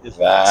 Voidfall.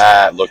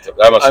 That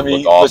must have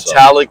looked awesome.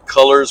 Metallic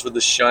colors with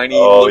the shiny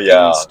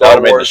looking Star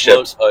that made the Wars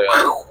ships. look.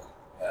 Oh,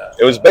 yeah.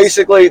 It was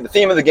basically, the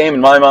theme of the game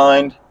in my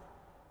mind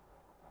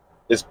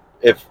is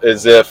if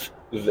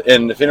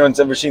anyone's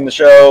ever seen the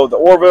show, The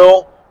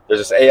Orville, there's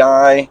this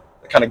AI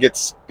that kind of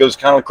goes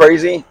kind of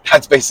crazy.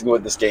 That's basically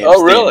what this game is.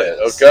 Oh, really?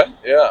 Okay,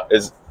 yeah.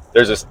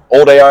 There's this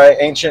old AI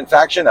ancient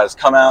faction that has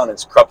come out and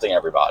it's corrupting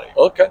everybody.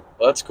 Okay,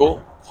 well, that's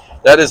cool.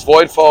 That is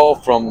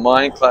Voidfall from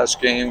Mind Clash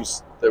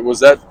Games. Was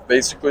that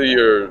basically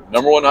your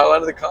number one highlight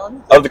of the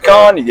con? Of the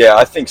con? Yeah,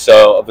 I think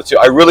so. Of the two,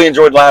 I really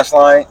enjoyed last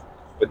night,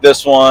 but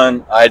this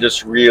one I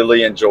just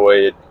really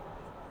enjoyed.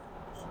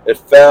 It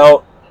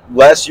felt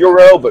less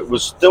Euro, but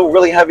was still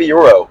really heavy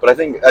Euro. But I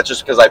think that's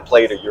just because I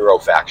played a Euro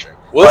faction.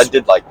 Well, I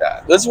did like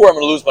that. This is where I'm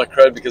going to lose my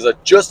credit because I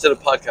just did a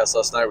podcast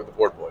last night with the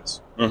Board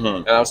Boys.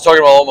 Mm-hmm. And I was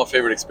talking about all my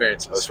favorite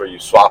experiences. That's where you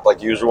swap like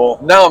usual?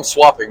 Now I'm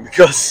swapping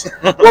because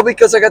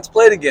I got to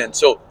play it again.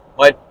 So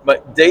my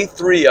day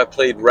 3, I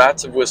played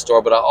Rats of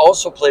Wistar, but I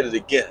also played it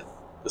again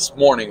this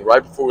morning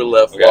right before we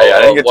left. Okay, I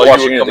didn't get to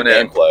watch any of the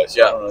gameplay,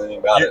 so I don't know anything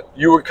about it.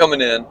 You were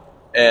coming in,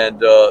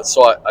 and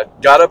so I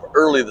got up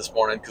early this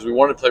morning because we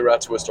wanted to play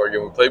Rats of Wistar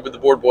again. We played with the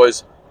Board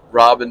Boys,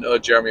 Rob and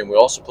Jeremy, and we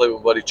also played with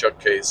my buddy Chuck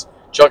Case.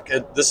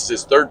 This is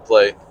his 3rd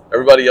play.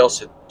 Everybody else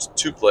had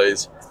 2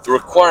 plays. The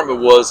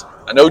requirement was,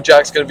 I know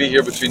Jack's going to be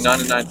here between 9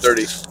 and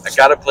 9:30. I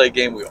got to play a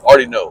game we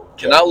already know.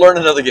 Cannot learn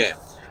another game.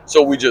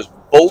 So we just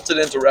bolted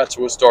into Rats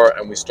of Wistar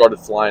and we started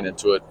flying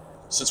into it.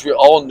 Since we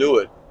all knew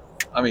it,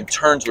 I mean,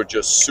 turns were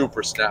just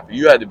super snappy.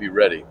 You had to be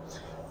ready.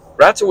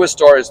 Rats of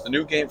Wistar is the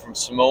new game from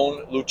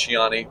Simone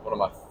Luciani, one of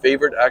my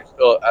favorite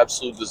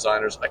absolute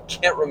designers. I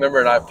can't remember,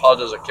 and I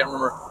apologize, I can't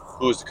remember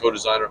who was the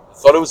co-designer. I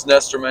thought it was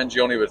Nestor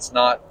Mangione, but it's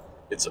not.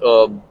 It's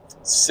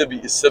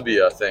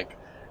Sibia, I think.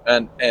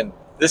 And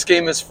this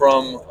game is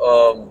from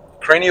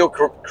Cranio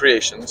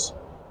Creations,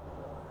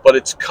 but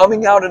it's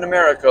coming out in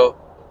America,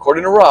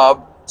 according to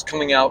Rob, it's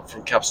coming out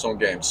from Capstone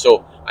Games.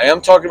 So I am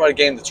talking about a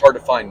game that's hard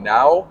to find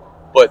now,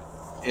 but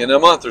in a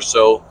month or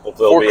so,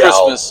 before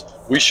Christmas,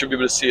 we should be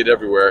able to see it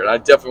everywhere, and I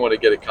definitely want to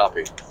get a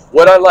copy.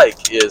 What I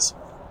like is,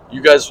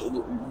 you guys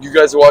who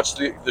watch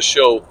the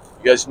show,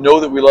 you guys know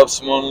that we love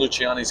Simone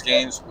Luciani's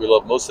games. We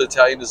love most of the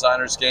Italian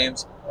designers'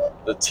 games,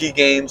 the T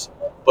games,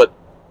 but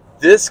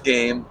this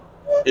game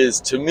is,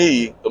 to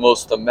me, the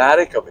most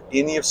thematic of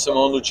any of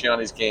Simone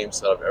Luciani's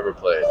games that I've ever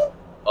played.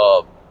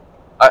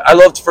 I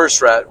loved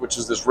First Rat, which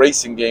is this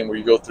racing game where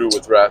you go through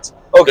with rats.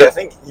 Okay, I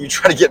think you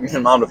tried to get me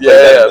and Mom to play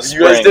that. Yeah,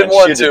 you guys didn't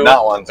want to. Did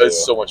not want to.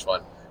 It's so much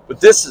fun.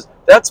 But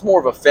that's more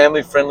of a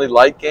family-friendly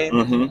light game.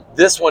 Mm-hmm.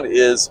 This one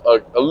is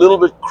a little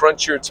bit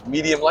crunchier. It's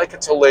medium, like a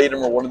Toledo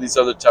or one of these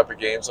other type of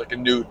games, like a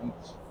Newton.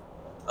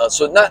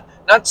 So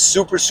not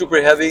super,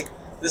 super heavy.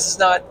 This is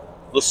not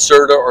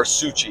Lacerda or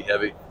Suchi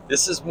heavy.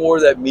 This is more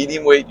that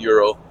medium weight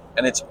Euro,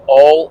 and it's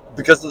all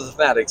because the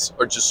thematics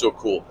are just so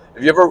cool.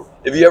 Have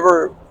you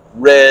ever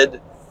read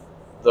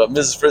the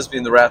Mrs. Frisbee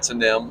and the Rats of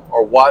Nim,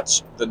 or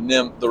watched the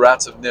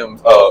Rats of Nim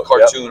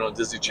cartoon on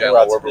Disney Channel,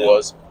 or wherever it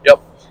was?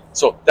 Yep.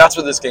 So that's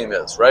what this game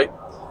is, right?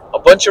 A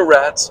bunch of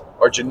rats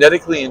are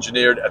genetically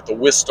engineered at the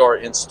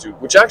Wistar Institute,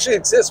 which actually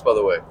exists, by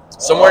the way.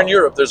 Somewhere in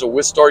Europe, there's a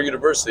Wistar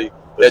University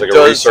that does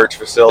a research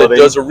facility.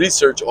 That does a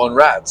research on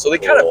rats. So they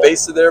kind of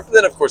based it there, but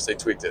then of course they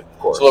tweaked it.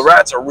 So the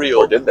rats are real.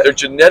 Or did they? They're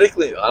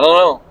genetically, I don't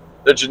know.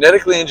 They're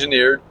genetically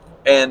engineered,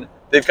 and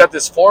they've got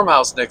this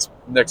farmhouse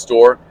next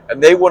door,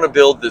 and they want to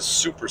build this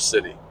super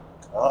city.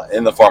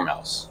 In the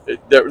farmhouse.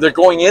 They're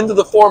going into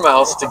the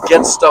farmhouse to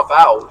get stuff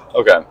out.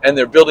 Okay. And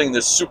they're building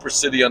this super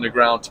city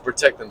underground to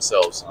protect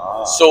themselves.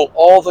 So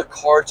all the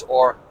cards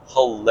are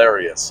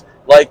hilarious.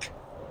 Like,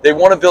 they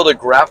want to build a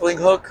grappling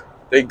hook.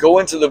 They go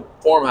into the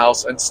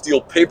farmhouse and steal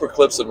paper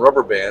clips and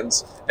rubber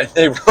bands, and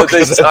they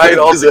tie it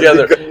all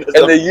together,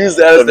 and they use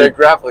that as their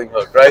grappling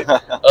hook, right?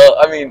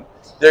 I mean,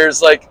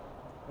 there's like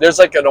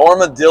an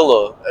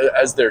armadillo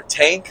as their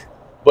tank,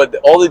 but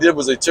all they did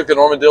was they took an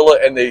armadillo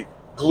and they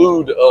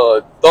glued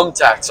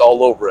thumbtacks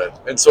all over it,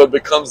 and so it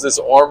becomes this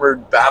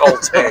armored battle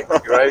tank,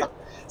 right?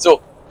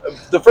 So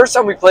the first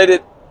time we played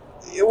it,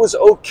 it was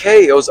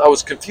okay. I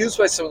was confused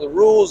by some of the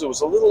rules. It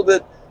was a little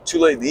bit too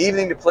late in the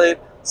evening to play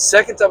it.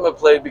 Second time I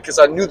played, because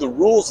I knew the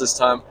rules this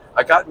time,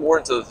 I got more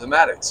into the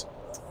thematics.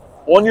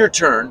 On your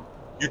turn,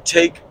 you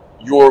take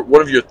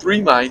one of your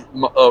 3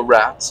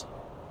 rats,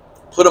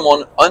 put them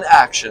on an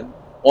action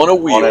on a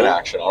wheel.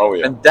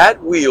 And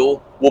that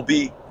wheel will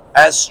be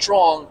as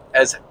strong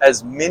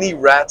as many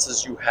rats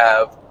as you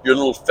have, your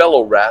little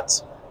fellow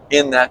rats,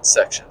 in that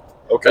section.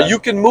 Okay. Now you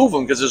can move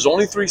them because there's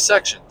only 3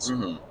 sections.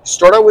 Mm-hmm. You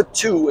start out with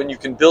 2 and you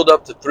can build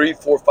up to 3,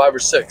 4, 5, or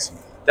 6.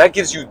 That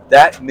gives you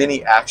that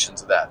many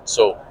actions of that.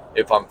 So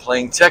if I'm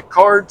playing tech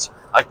cards,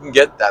 I can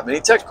get that many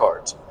tech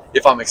cards.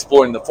 If I'm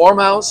exploring the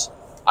farmhouse,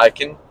 I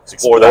can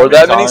explore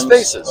that many times?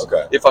 spaces.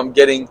 Okay. If I'm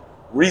getting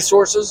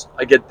resources,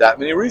 I get that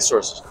many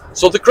resources.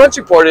 So the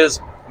crunchy part is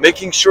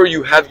making sure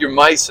you have your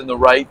mice in the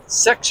right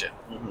section.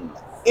 Mm-hmm.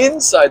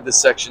 Inside the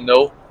section,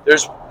 though,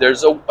 there's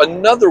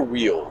another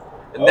wheel,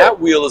 and that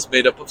wheel is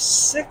made up of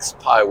 6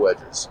 pie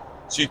wedges.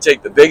 So you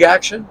take the big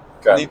action,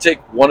 and you take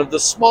one of the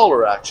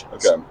smaller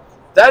actions. Okay.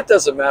 That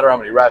doesn't matter how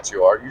many rats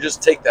you are. You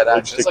just take that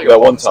action. It's like that a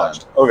one time.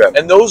 Action. Okay.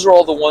 And those are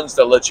all the ones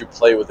that let you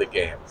play with the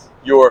game.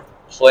 You're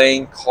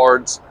playing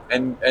cards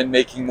and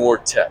making more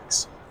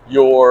text.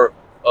 You're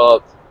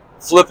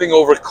flipping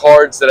over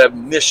cards that have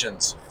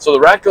missions. So the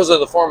rat goes into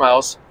the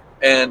farmhouse,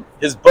 and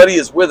his buddy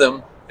is with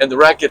him, and the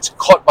rat gets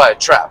caught by a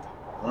trap.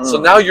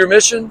 So now your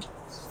mission,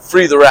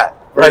 free the rat.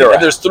 Right?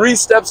 And there's 3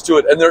 steps to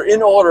it, and they're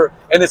in order,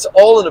 and it's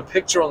all in a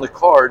picture on the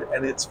card,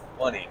 and it's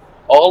funny.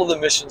 All of the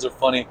missions are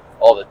funny.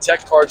 All the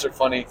tech cards are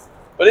funny.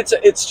 But it's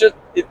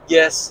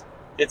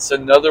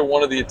another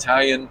one of the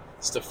Italian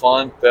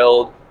Stefan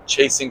Feld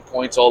chasing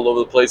points all over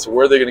the place.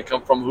 Where they're going to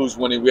come from, who's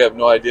winning, we have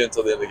no idea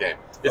until the end of the game.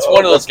 It's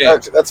one of those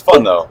games. That's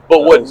fun, though.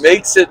 But what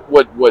makes it,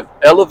 what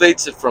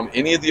elevates it from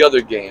any of the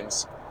other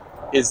games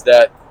is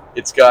that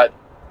it's got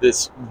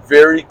this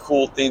very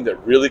cool theme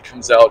that really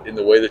comes out in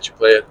the way that you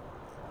play it.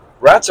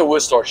 Rats of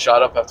Wistar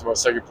shot up after my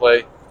second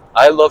play.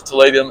 I love to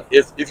lay them.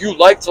 If you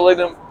like to lay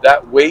them,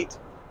 that weight,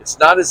 it's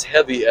not as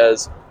heavy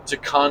as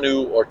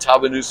Tucano or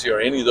Tabanusi or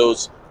any of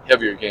those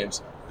heavier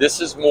games.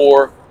 This is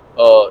more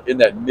in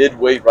that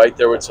mid-weight right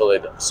there with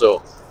Toledo.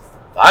 So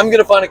I'm going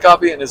to find a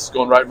copy, and this is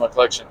going right in my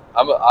collection.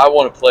 I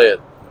want to play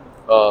it.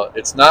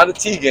 It's not a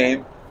T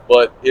game,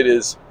 but it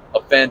is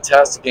a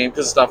fantastic game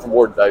because it's not from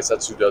Board and Dice.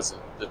 That's who does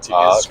the T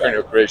games,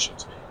 Screener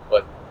Creations.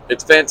 But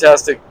it's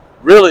fantastic.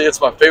 Really, it's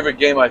my favorite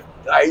game. I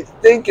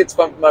think it's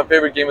my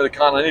favorite game of the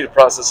con. I need to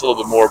process a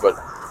little bit more, but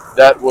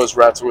that was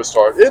Rats of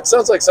Wistar. It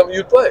sounds like something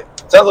you'd play.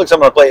 Sounds like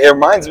something I play. It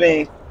reminds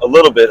me a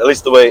little bit, at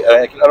least the way,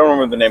 I don't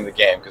remember the name of the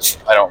game because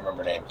I don't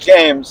remember names of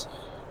games.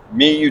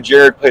 Me, you,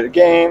 Jared played a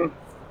game,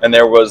 and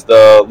there was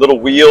the little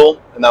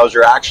wheel, and that was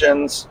your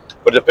actions.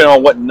 But depending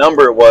on what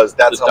number it was,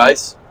 that's the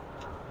dice.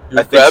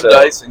 You grab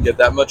dice and get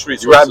that much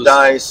resources. You grab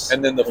dice.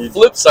 And then the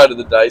flip side of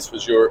the dice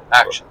was your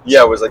action.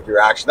 Yeah, it was like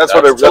your action. That's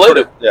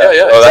Toledo. Yeah,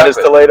 exactly. That is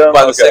Toledo?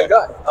 By the same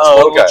guy.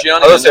 Oh, okay.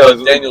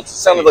 Daniel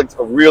sounded like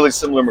a really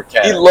similar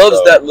mechanic. He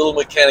loves that little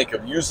mechanic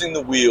of using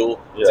the wheel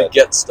to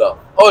get stuff.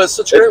 Oh, it's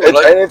such a great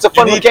one. And it's a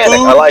fun mechanic.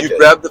 Food, I like it. You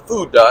grab the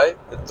food die,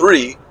 the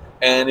 3,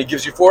 and it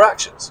gives you 4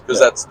 actions because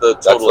that's the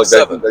total of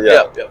 7.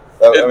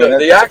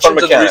 The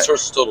actions and the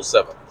resources total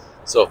 7.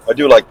 So I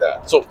do like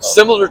that. So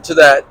similar to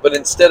that, but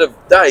instead of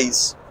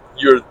dice,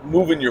 you're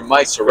moving your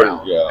mice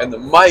around, and the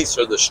mice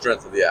are the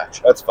strength of the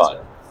action. That's fine.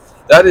 So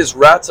that is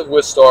Rats of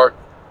Wistar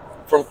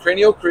from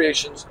Cranio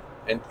Creations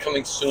and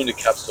coming soon to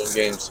Capstone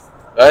Games.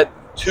 That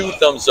 2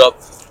 thumbs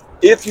up.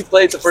 If you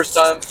play it the first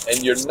time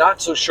and you're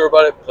not so sure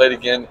about it, play it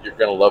again. You're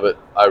gonna love it.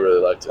 I really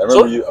liked it. I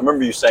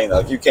remember you saying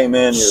that. If you came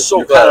in,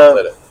 you're glad I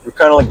played it. You're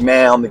kind of like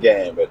meh on the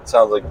game, but it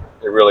sounds like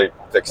it really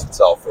fixed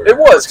itself. It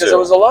was because there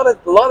was a lot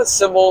of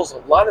symbols, a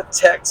lot of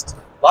text,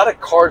 a lot of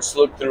cards to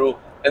look through.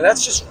 And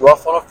that's just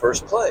rough on a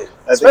first play,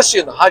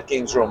 especially in the hot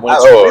games room when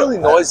it's really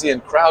noisy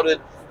and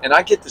crowded, and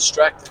I get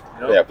distracted.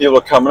 You know? Yeah, people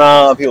are coming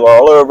up, people are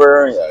all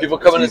over. Yeah, people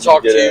coming to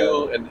talk to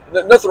you, and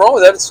nothing wrong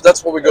with that.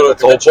 That's what we go to.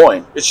 That's the whole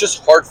point. It's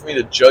just hard for me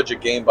to judge a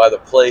game by the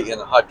play in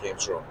the hot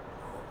games room.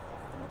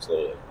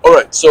 Absolutely. All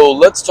right, so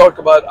let's talk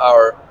about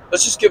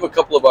let's just give a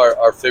couple of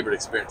our favorite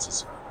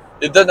experiences.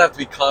 It doesn't have to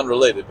be con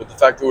related, but the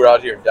fact that we're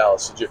out here in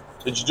Dallas,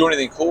 did you do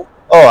anything cool?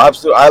 Oh,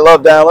 absolutely. I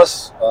love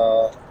Dallas.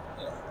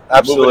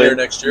 Absolutely. Moving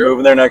there next year?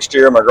 Moving there next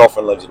year. My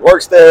girlfriend lives and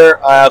works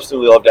there. I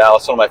absolutely love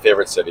Dallas. One of my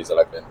favorite cities that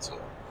I've been to.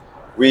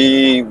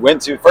 We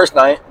went to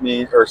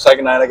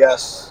second night, I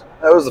guess.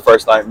 It was the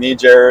first night. Me,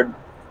 Jared,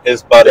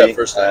 his buddy,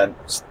 and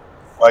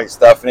like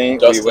Stephanie.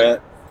 Dustin. We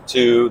went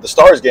to the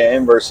Stars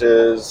game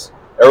versus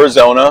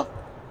Arizona.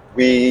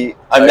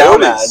 I'm now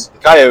mad. The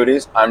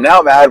Coyotes. I'm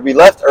now mad. We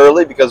left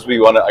early because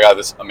I got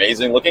this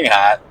amazing looking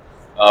hat.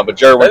 But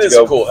Jared went to go.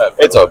 That is a cool hat.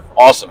 It's an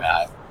awesome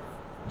hat.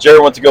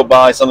 Jared went to go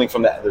buy something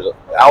from there's an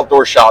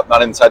outdoor shop,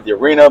 not inside the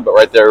arena, but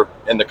right there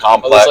in the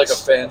complex. There's like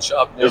a fan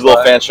shop nearby. There's a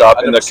little fan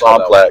shop in the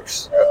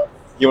complex.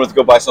 He wanted to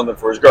go buy something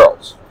for his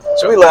girls.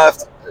 So we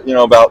left,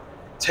 about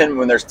 10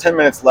 when there's 10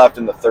 minutes left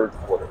in the third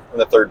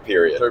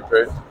period. Third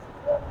period.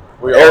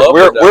 We're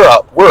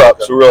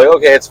up. So we're like,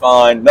 okay, it's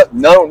fine.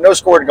 No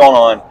score going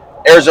on.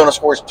 Arizona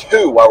scores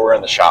 2 while we're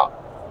in the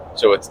shop.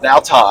 So it's now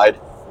tied.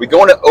 We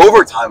go into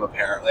overtime,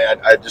 apparently.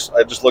 I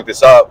just looked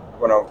this up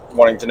when I'm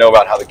wanting to know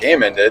about how the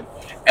game ended.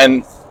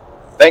 And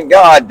thank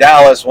God,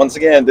 Dallas, once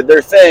again, did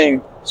their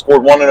thing,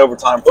 scored 1 in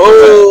overtime.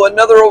 Oh,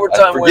 another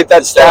overtime. I forget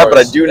that stat, but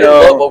I do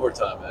know. They love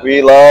overtime, man.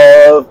 We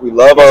love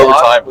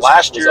overtime.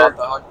 Last year,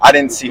 I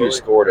didn't see who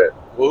scored it.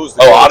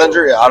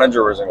 Ottinger? Yeah,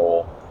 Ottinger was in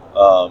goal.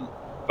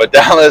 But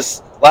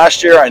Dallas,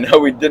 last year, I know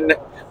we didn't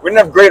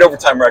have great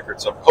overtime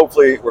records, so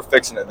hopefully we're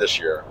fixing it this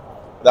year.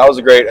 That was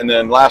great. And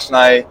then last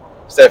night,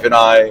 Steph and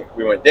I,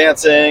 we went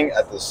dancing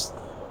at this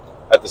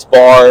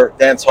bar,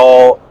 dance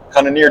hall,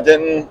 kind of near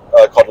Denton,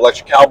 called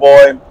Electric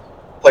Cowboy.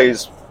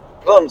 Plays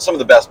some of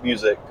the best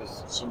music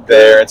Some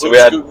there, and so we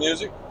had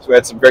music. So we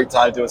had some great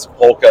time doing some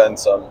polka and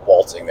some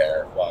waltzing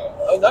there.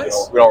 Oh,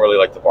 nice. We don't really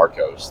like the Bar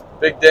Coast.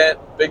 Big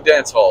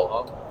dance hall,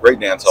 huh? Great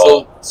dance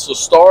hall. So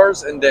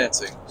stars and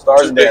dancing.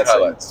 Stars Two and big dancing.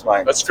 highlights.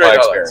 That's great my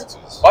highlights.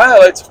 experiences. My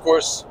highlights, of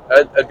course,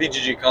 at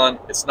BGG CON.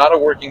 It's not a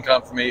working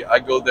con for me. I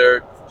go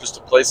there just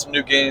to play some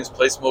new games,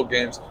 play some old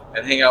games,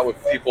 and hang out with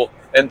people.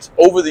 And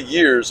over the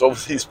years, over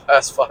these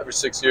past 5 or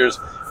 6 years,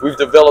 we've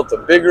developed a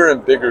bigger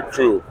and bigger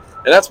crew.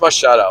 And that's my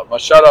shout out. My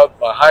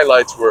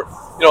highlights were,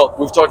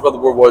 we've talked about the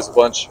Board Boys a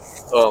bunch,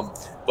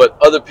 but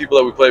other people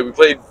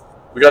that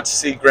we got to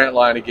see Grant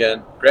Lyon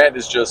again. Grant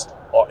is just,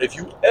 if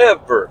you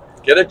ever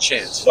get a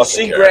chance, you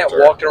see Grant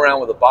walking around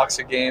with a box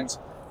of games,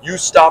 you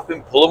stop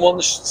him, pull him on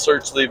the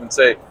shirt sleeve and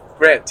say,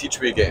 Grant,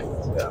 teach me a game.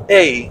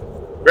 Yeah.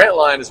 Grant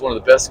Lyon is one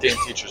of the best game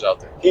teachers out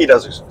there. He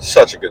does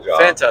such a good job.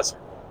 Fantastic.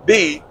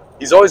 B,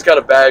 he's always got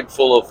a bag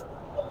full of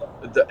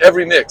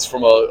every mix,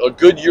 from a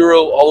good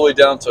Euro all the way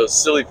down to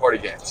silly party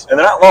games. And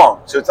they're not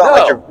long, so it's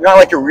not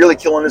like you're really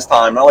killing his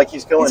time. Not like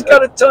he's killing. He's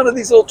got a ton of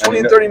these little 20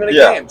 and 30-minute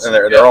games. And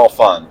they're all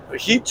fun.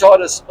 He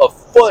taught us a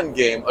fun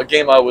game, a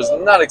game I was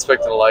not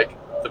expecting to like,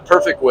 The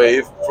Perfect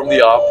Wave from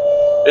the Op.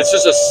 It's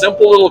just a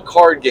simple little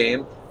card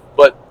game,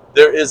 but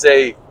there is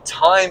a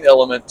time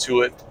element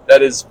to it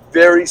that is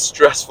very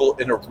stressful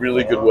in a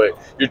really good way.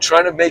 You're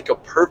trying to make a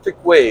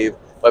perfect wave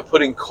by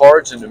putting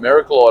cards in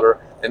numerical order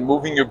and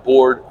moving your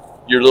board,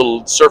 your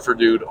little surfer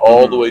dude,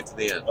 all the way to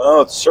the end.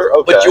 Oh,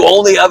 okay. But you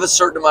only have a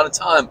certain amount of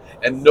time,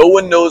 and no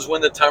one knows when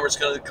the timer's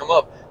going to come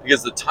up,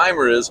 because the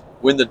timer is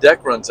when the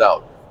deck runs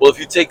out. Well, if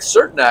you take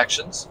certain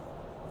actions,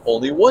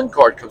 only one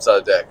card comes out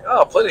of the deck.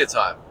 Oh, plenty of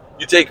time.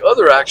 You take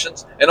other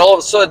actions, and all of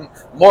a sudden,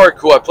 Mark,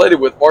 who I played it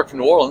with, Mark from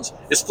New Orleans,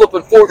 is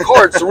flipping 4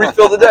 cards to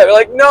refill the deck. You're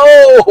like,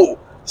 no!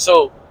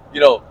 So,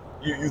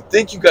 you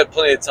think you got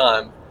plenty of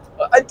time.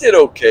 I did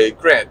okay.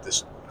 Grant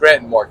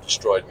and Mark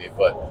destroyed me,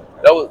 but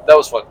that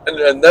was fun.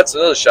 And that's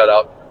another shout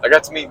out. I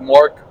got to meet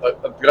Mark. I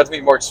got to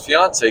meet Mark's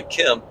fiance,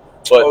 Kim.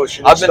 But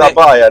I've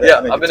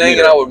been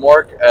hanging out with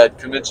Mark at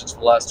conventions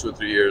for the last 2 or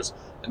 3 years,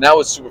 and that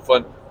was super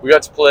fun. We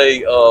got to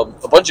play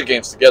a bunch of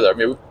games together. I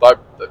mean, we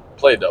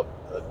played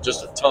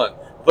just a ton.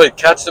 We played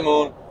Catch the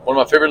Moon, one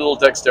of my favorite little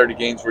dexterity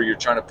games where you're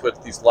trying to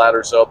put these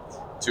ladders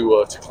up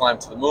to climb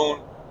to the moon.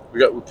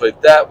 We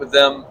played that with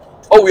them.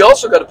 Oh, we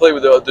also got to play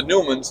with the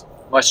Newmans.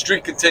 My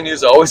streak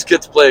continues. I always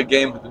get to play a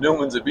game with the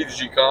Newmans at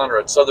BGG CON or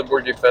at Southern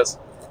Board Game Fest,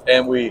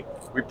 and we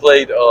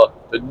played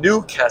the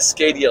new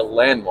Cascadia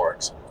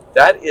Landmarks.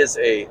 That is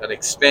an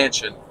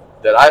expansion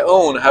that I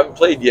own, haven't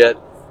played yet.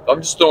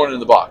 I'm just throwing it in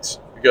the box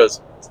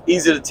because it's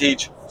easy to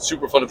teach,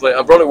 super fun to play.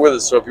 I brought it with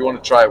us, so if you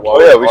want to try it while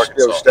we're in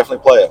Arkansas. We should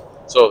definitely play it.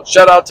 So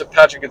shout out to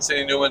Patrick and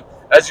Cindy Newman.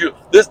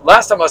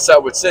 Last time I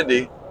sat with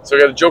Cindy, so I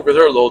got to joke with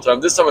her the whole time.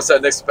 This time I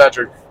sat next to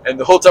Patrick, and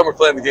the whole time we're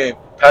playing the game,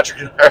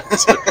 Patrick and I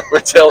we're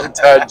telling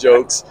dad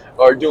jokes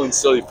or doing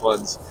silly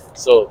puns.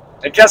 So,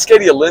 and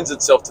Cascadia lends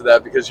itself to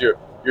that because you're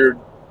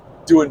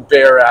doing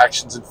bear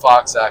actions and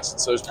fox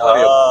actions, so there's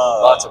plenty of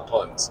lots of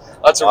puns,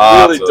 lots of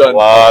really done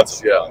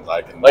puns. Yeah,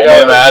 I can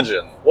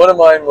imagine. One of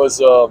mine was,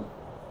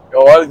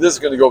 this is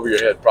going to go over your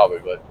head probably,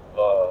 but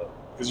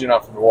because you're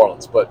not from New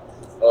Orleans, but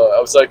I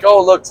was like,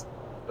 oh look,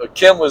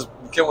 Kim was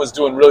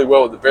doing really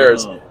well with the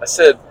bears. I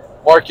said,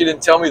 Mark, you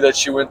didn't tell me that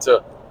she went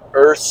to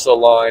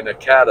Ursuline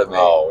Academy.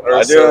 Oh,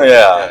 I do,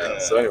 yeah.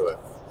 So anyway,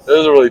 it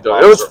was really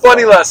dumb. It was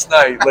funny last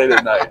night, late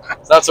at night.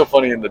 It's not so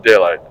funny in the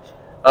daylight.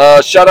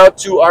 Shout out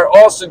to our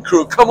Austin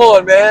crew. Come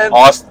on, man.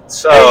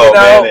 Austin, hanging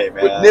out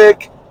with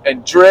Nick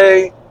and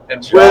Dre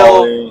and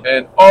Will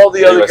and all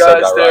the other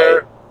guys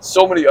there. Right.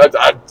 So many. I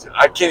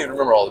can't even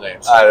remember all the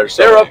names.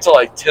 They're up to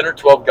like 10 or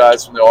 12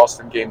 guys from the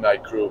Austin Game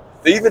Night crew.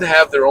 They even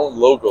have their own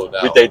logo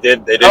now. They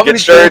did get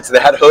shirts. They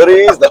had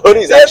hoodies. The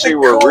hoodies actually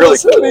were really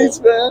cool.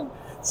 Hoodies, man.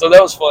 So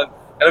that was fun.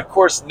 And of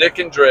course, Nick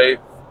and Dre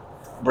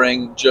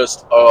bring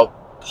just a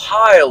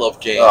pile of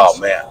games. Oh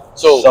man.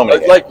 So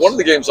many games. One of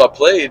the games I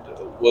played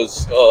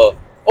was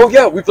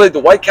we played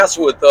the White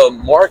Castle with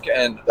Mark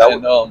and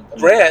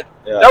Grant.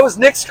 Yeah. That was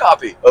Nick's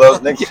copy. Oh, that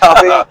was Nick's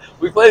copy?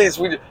 We played these.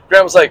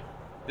 Grant was like,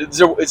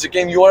 it's a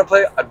game you want to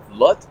play? I'd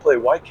love to play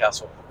White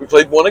Castle. We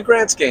played one of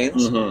Grant's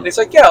games, and he's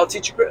like, yeah, I'll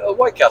teach you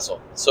White Castle.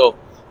 So,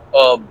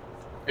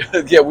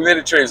 we made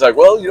a trade. He's like,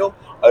 well,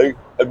 I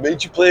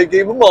made you play a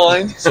game of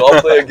mine, so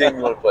I'll play a game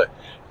you want to play.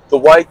 The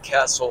White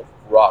Castle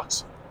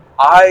rocks.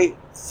 I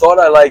thought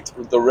I liked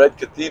the Red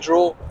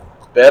Cathedral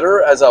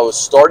better as I was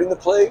starting to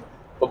play,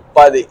 but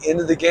by the end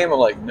of the game, I'm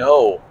like,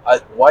 no,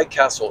 White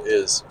Castle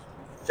is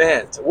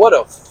fantastic. What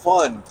a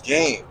fun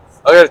game.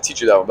 I got to teach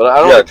you that one, but I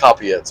don't have a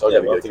copy yet, so I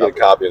got to get a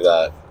copy of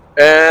that.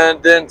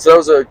 And then, so that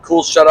was a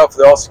cool shout out for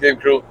the Austin Game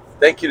crew.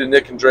 Thank you to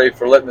Nick and Dre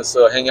for letting us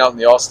hang out in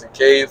the Austin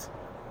Cave,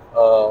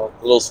 the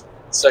little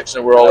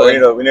section that we're all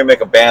in. We need to make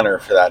a banner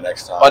for that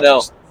next time. I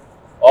know.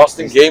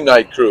 Austin Game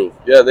Night crew.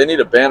 Yeah, they need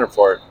a banner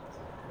for it.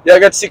 Yeah, I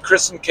got to see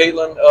Chris and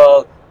Caitlin,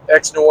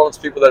 ex-New Orleans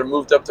people that have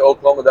moved up to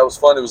Oklahoma. That was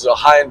fun. It was a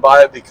high and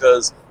by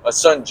because my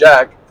son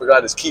Jack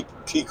forgot his key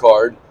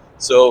card.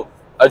 So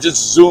I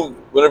just zoomed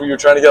whenever you were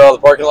trying to get out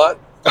of the parking lot.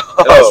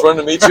 and I was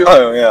running to meet you.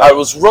 Oh, yeah. I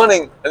was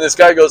running, and this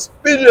guy goes,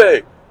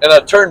 BJ! And I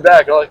turned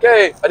back, and I'm like,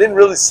 hey, I didn't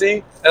really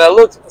see. And I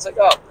looked, and I was like,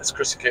 oh, that's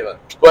Chris and Caitlin.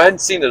 But I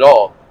hadn't seen it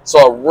all. So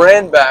I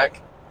ran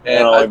back,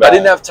 and I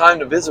didn't have time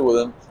to visit with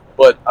him,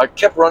 but I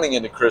kept running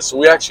into Chris, so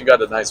we actually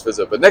got a nice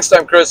visit. But next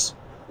time, Chris,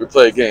 we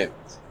play a game.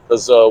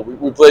 Because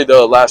we played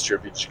last year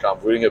at BGG CON,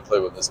 but we didn't get to play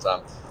with him this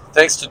time.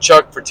 Thanks to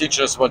Chuck for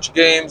teaching us a bunch of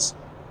games.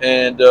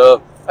 And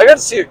I got to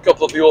see a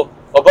couple of people.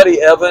 My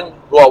buddy Evan,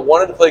 who I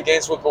wanted to play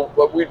games with,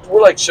 but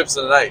we're like ships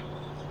in the night.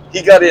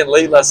 He got in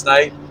late last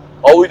night.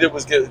 All we did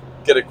was get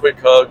a quick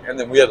hug, and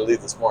then we had to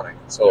leave this morning.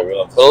 So,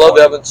 but I love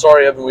Evan.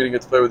 Sorry, Evan, we didn't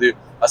get to play with you.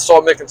 I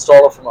saw Mick and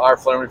Starla from our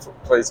Flamery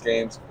Plays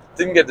Games.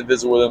 Didn't get to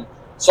visit with him.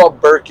 Saw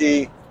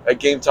Berkey at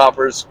Game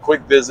Toppers.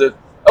 Quick visit.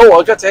 Oh,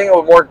 I got to hang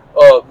out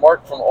with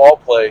Mark from All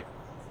Play.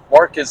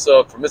 Mark is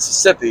from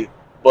Mississippi,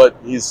 but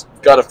he's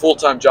got a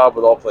full-time job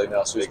with All Play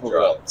now, so he's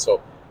moving up.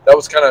 So that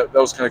was kind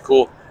of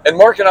cool. And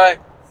Mark and I,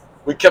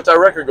 we kept our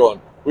record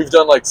going. We've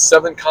done like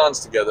 7 cons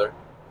together,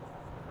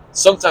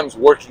 sometimes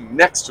working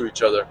next to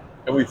each other,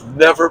 and we've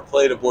never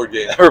played a board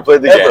game. Never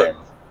played the game.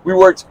 We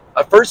worked.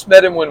 I first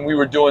met him when we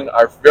were doing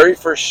our very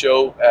first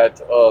show at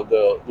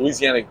the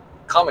Louisiana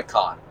Comic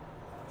Con.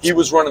 He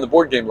was running the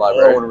board game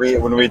library. Oh,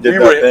 when we did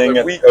that thing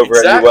over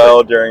at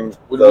UL during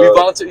we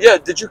volunteered. Yeah,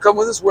 did you come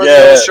with us wearing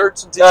the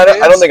shirts and teach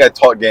games? I don't think I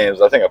taught games.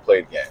 I think I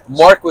played games.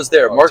 Mark was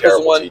there. Mark was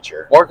the one.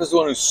 Teacher. Mark was the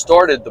one who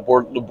started the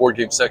board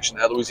game section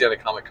at Louisiana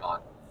Comic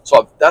Con.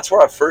 So that's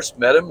where I first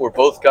met him. We're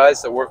both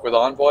guys that work with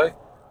Envoy,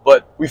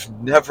 but we've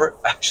never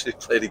actually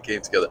played a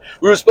game together.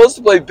 We were supposed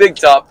to play Big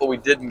Top, but we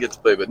didn't get to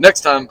play. But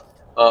next time,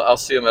 I'll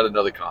see him at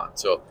another con.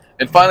 So,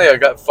 and finally, I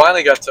got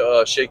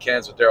to shake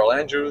hands with Daryl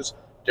Andrews.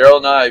 Daryl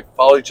and I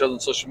follow each other on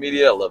social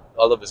media. I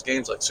love his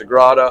games like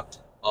Sagrada.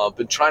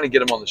 Been trying to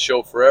get him on the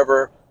show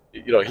forever.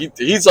 You know,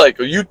 he's like,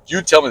 you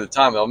tell me the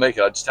time and I'll make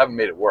it. I just haven't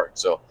made it work.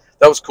 So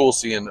that was cool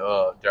seeing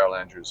Daryl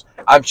Andrews.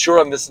 I'm sure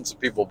I'm missing some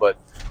people, but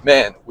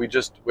man, we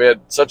had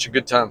such a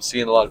good time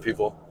seeing a lot of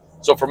people.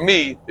 So for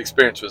me, the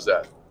experience was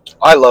that.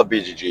 I love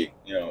BGG.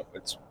 You know,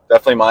 it's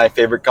definitely my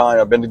favorite con.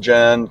 I've been to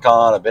Gen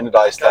Con. I've been to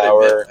Dice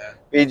Tower.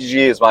 BGG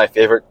is my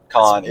favorite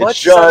con.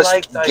 It's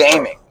just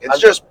gaming. It's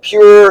just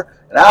pure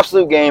and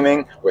absolute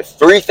gaming with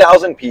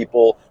 3,000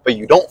 people, but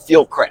you don't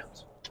feel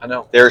cramped. I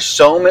know. There's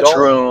so much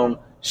room,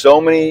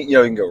 so many,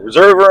 you can go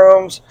reserve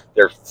rooms.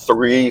 There's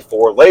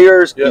 3-4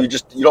 layers. Yep.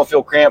 You don't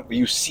feel cramped, but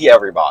you see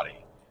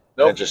everybody.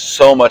 Nope. And just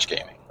so much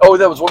gaming. Oh,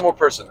 that was one more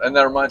person, and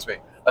that reminds me.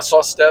 I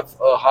saw Steph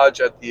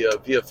Hodge at the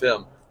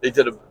VFM. They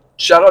did a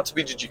shout out to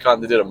BGG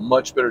CON. They did a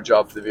much better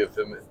job for the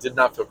VFM. It did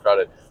not feel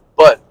crowded,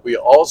 but we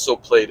also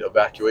played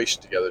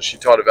evacuation together. She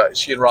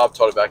and Rob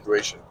taught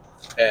evacuation,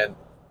 and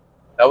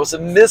that was a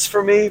miss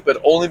for me, but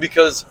only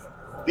because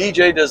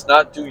BJ does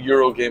not do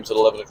Euro games at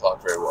 11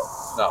 o'clock very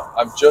well. No,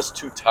 I'm just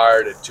too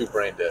tired and too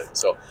brain dead.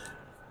 So,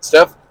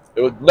 Steph,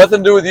 it was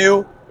nothing to do with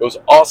you. It was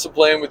awesome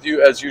playing with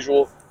you as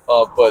usual,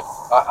 but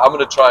I'm going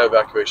to try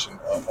evacuation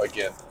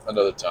again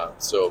another time.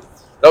 So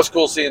that was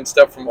cool seeing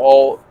Steph from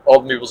all the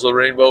Meeples of the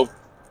Rainbow.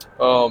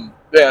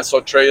 I saw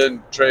Trey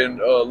and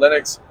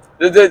Lennox.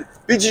 The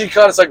BGG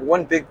CON is like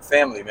one big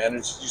family, man.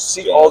 You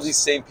see all these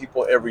same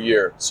people every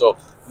year. So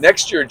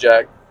next year,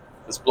 Jack,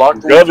 let's block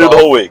the week off. Do the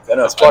whole week.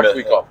 Let's block the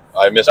week off.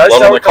 I missed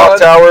Blood on the Clock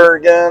Tower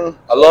again.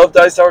 I love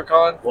Dice Tower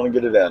Con. Want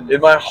to get it in. In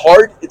my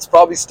heart, it's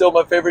probably still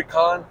my favorite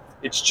con.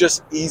 It's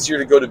just easier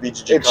to go to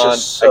BGG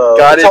CON. I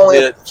gotta admit, only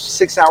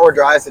 6-hour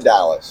drive to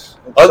Dallas.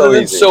 Other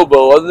than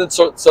SOBO, other than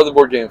Southern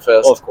Board Game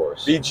Fest, of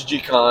course,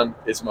 BGG CON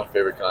is my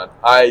favorite con.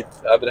 I'm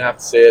gonna have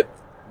to say it.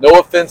 No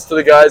offense to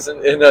the guys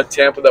in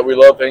Tampa that we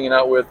love hanging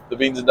out with, the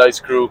Beans and Dice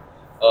crew.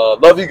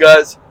 Love you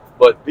guys,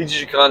 but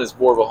BGG CON is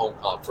more of a home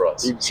con for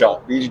us.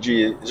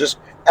 BGG is just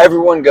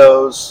everyone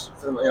goes.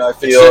 I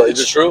feel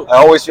it's true. I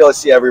always feel I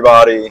see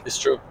everybody. It's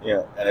true.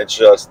 Yeah, and it's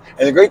just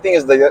the great thing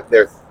is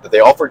that they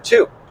offer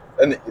two,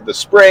 and the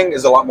spring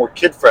is a lot more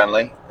kid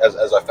friendly as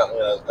I found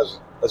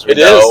as we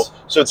know.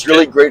 So it's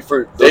really great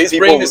for those people.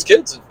 Bringing his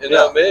kids in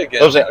May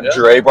again.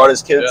 Dre brought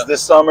his kids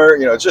this summer.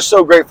 It's just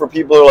so great for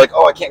people who are like,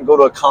 oh, I can't go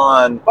to a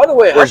con. By the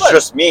way, where it's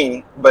just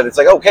me, but it's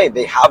like, okay,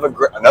 they have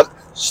another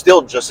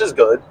still just as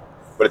good,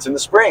 but it's in the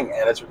spring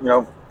and it's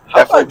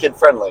definitely kid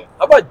friendly.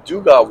 How about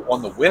Duga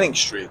on the winning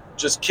streak,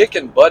 just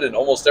kicking butt in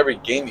almost every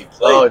game he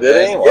played? Oh,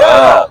 did he? Wow.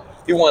 Yeah.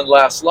 He won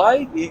last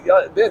night. He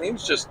won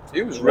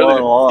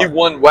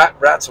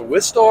Rats of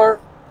Wistar.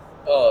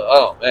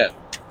 Oh man,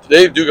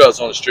 Dave Duga's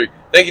on the streak.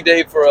 Thank you,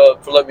 Dave, for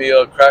letting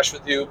me crash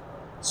with you.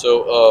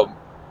 So,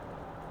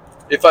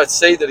 if I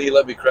say that he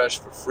let me crash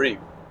for free,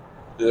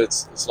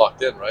 it's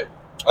locked in, right?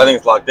 I think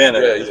it's locked in.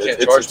 Yeah, you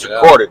can't charge me now.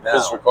 It's recorded now.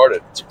 It's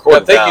recorded. It's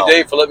recorded. Thank you,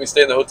 Dave, for letting me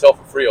stay in the hotel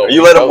for free.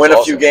 You let him win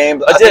a few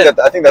games. I did.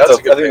 I think that's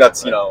a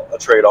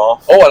trade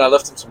off. Oh, and I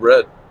left him some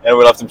bread. And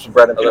we left him some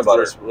bread and peanut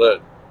butter.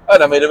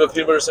 And I made him a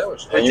peanut butter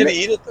sandwich. Did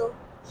he eat it though?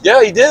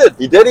 Yeah, he did.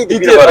 He did eat the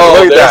peanut butter.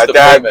 Oh, look at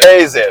that. Dad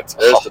pays it.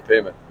 There's the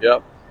payment.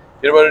 Yep.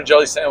 Peanut butter and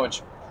jelly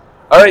sandwich.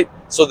 All right.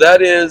 So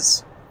that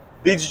is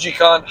BGG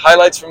CON.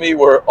 Highlights for me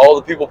were all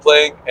the people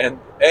playing and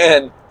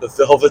the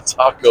Velvet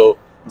Taco.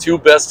 Two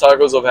best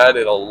tacos I've had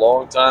in a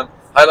long time.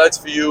 highlights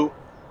for you.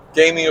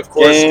 Gaming, of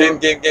course. Gaming.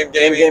 Game.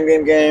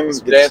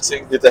 Some Get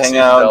dancing. Get to hang see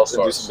out All and do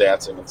Stars. some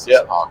dancing and see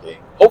Yep. some hockey.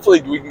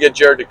 Hopefully, we can get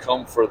Jared to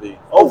come for the.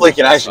 Hopefully, he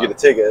can actually get a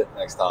ticket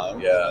next time.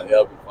 Yeah,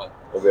 that'll be fun.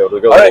 We'll be able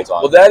to go All the right.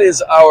 whole time. Well, that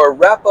is our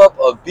wrap up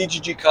of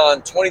BGG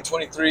CON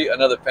 2023.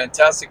 Another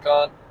fantastic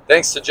con.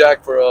 Thanks to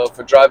Jack for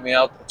driving me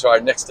out to our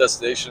next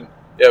destination.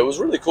 Yeah, it was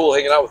really cool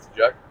hanging out with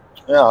you, Jack.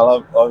 Yeah, I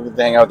love to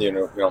hang out with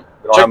you. We don't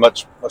have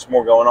much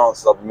more going on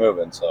since I'll be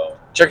moving. So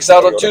check us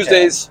out on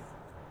Tuesdays.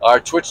 Our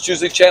Twitch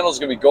Tuesday channel is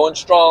going to be going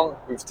strong.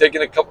 We've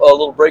taken a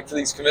little break for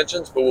these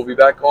conventions, but we'll be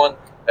back on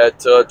at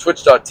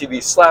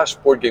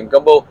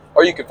twitch.tv/BoardGameGumbo,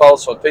 or you can follow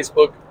us on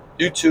Facebook,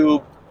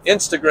 YouTube,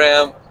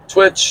 Instagram,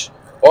 Twitch,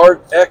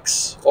 or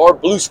X, or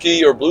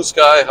Blueski, or Blue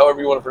Sky,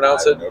 however you want to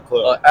pronounce it. No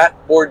clue. At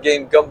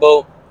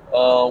BoardGameGumbo.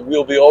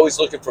 We'll be always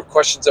looking for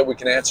questions that we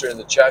can answer in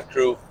the chat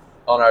crew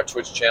on our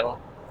Twitch channel.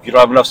 If you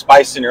don't have enough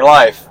spice in your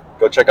life,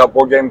 go check out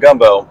Board Game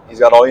Gumbo. He's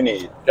got all you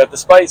need. Got the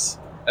spice.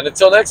 And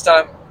until next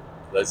time,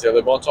 let's have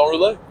the bon temps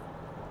roulette.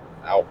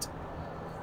 Out.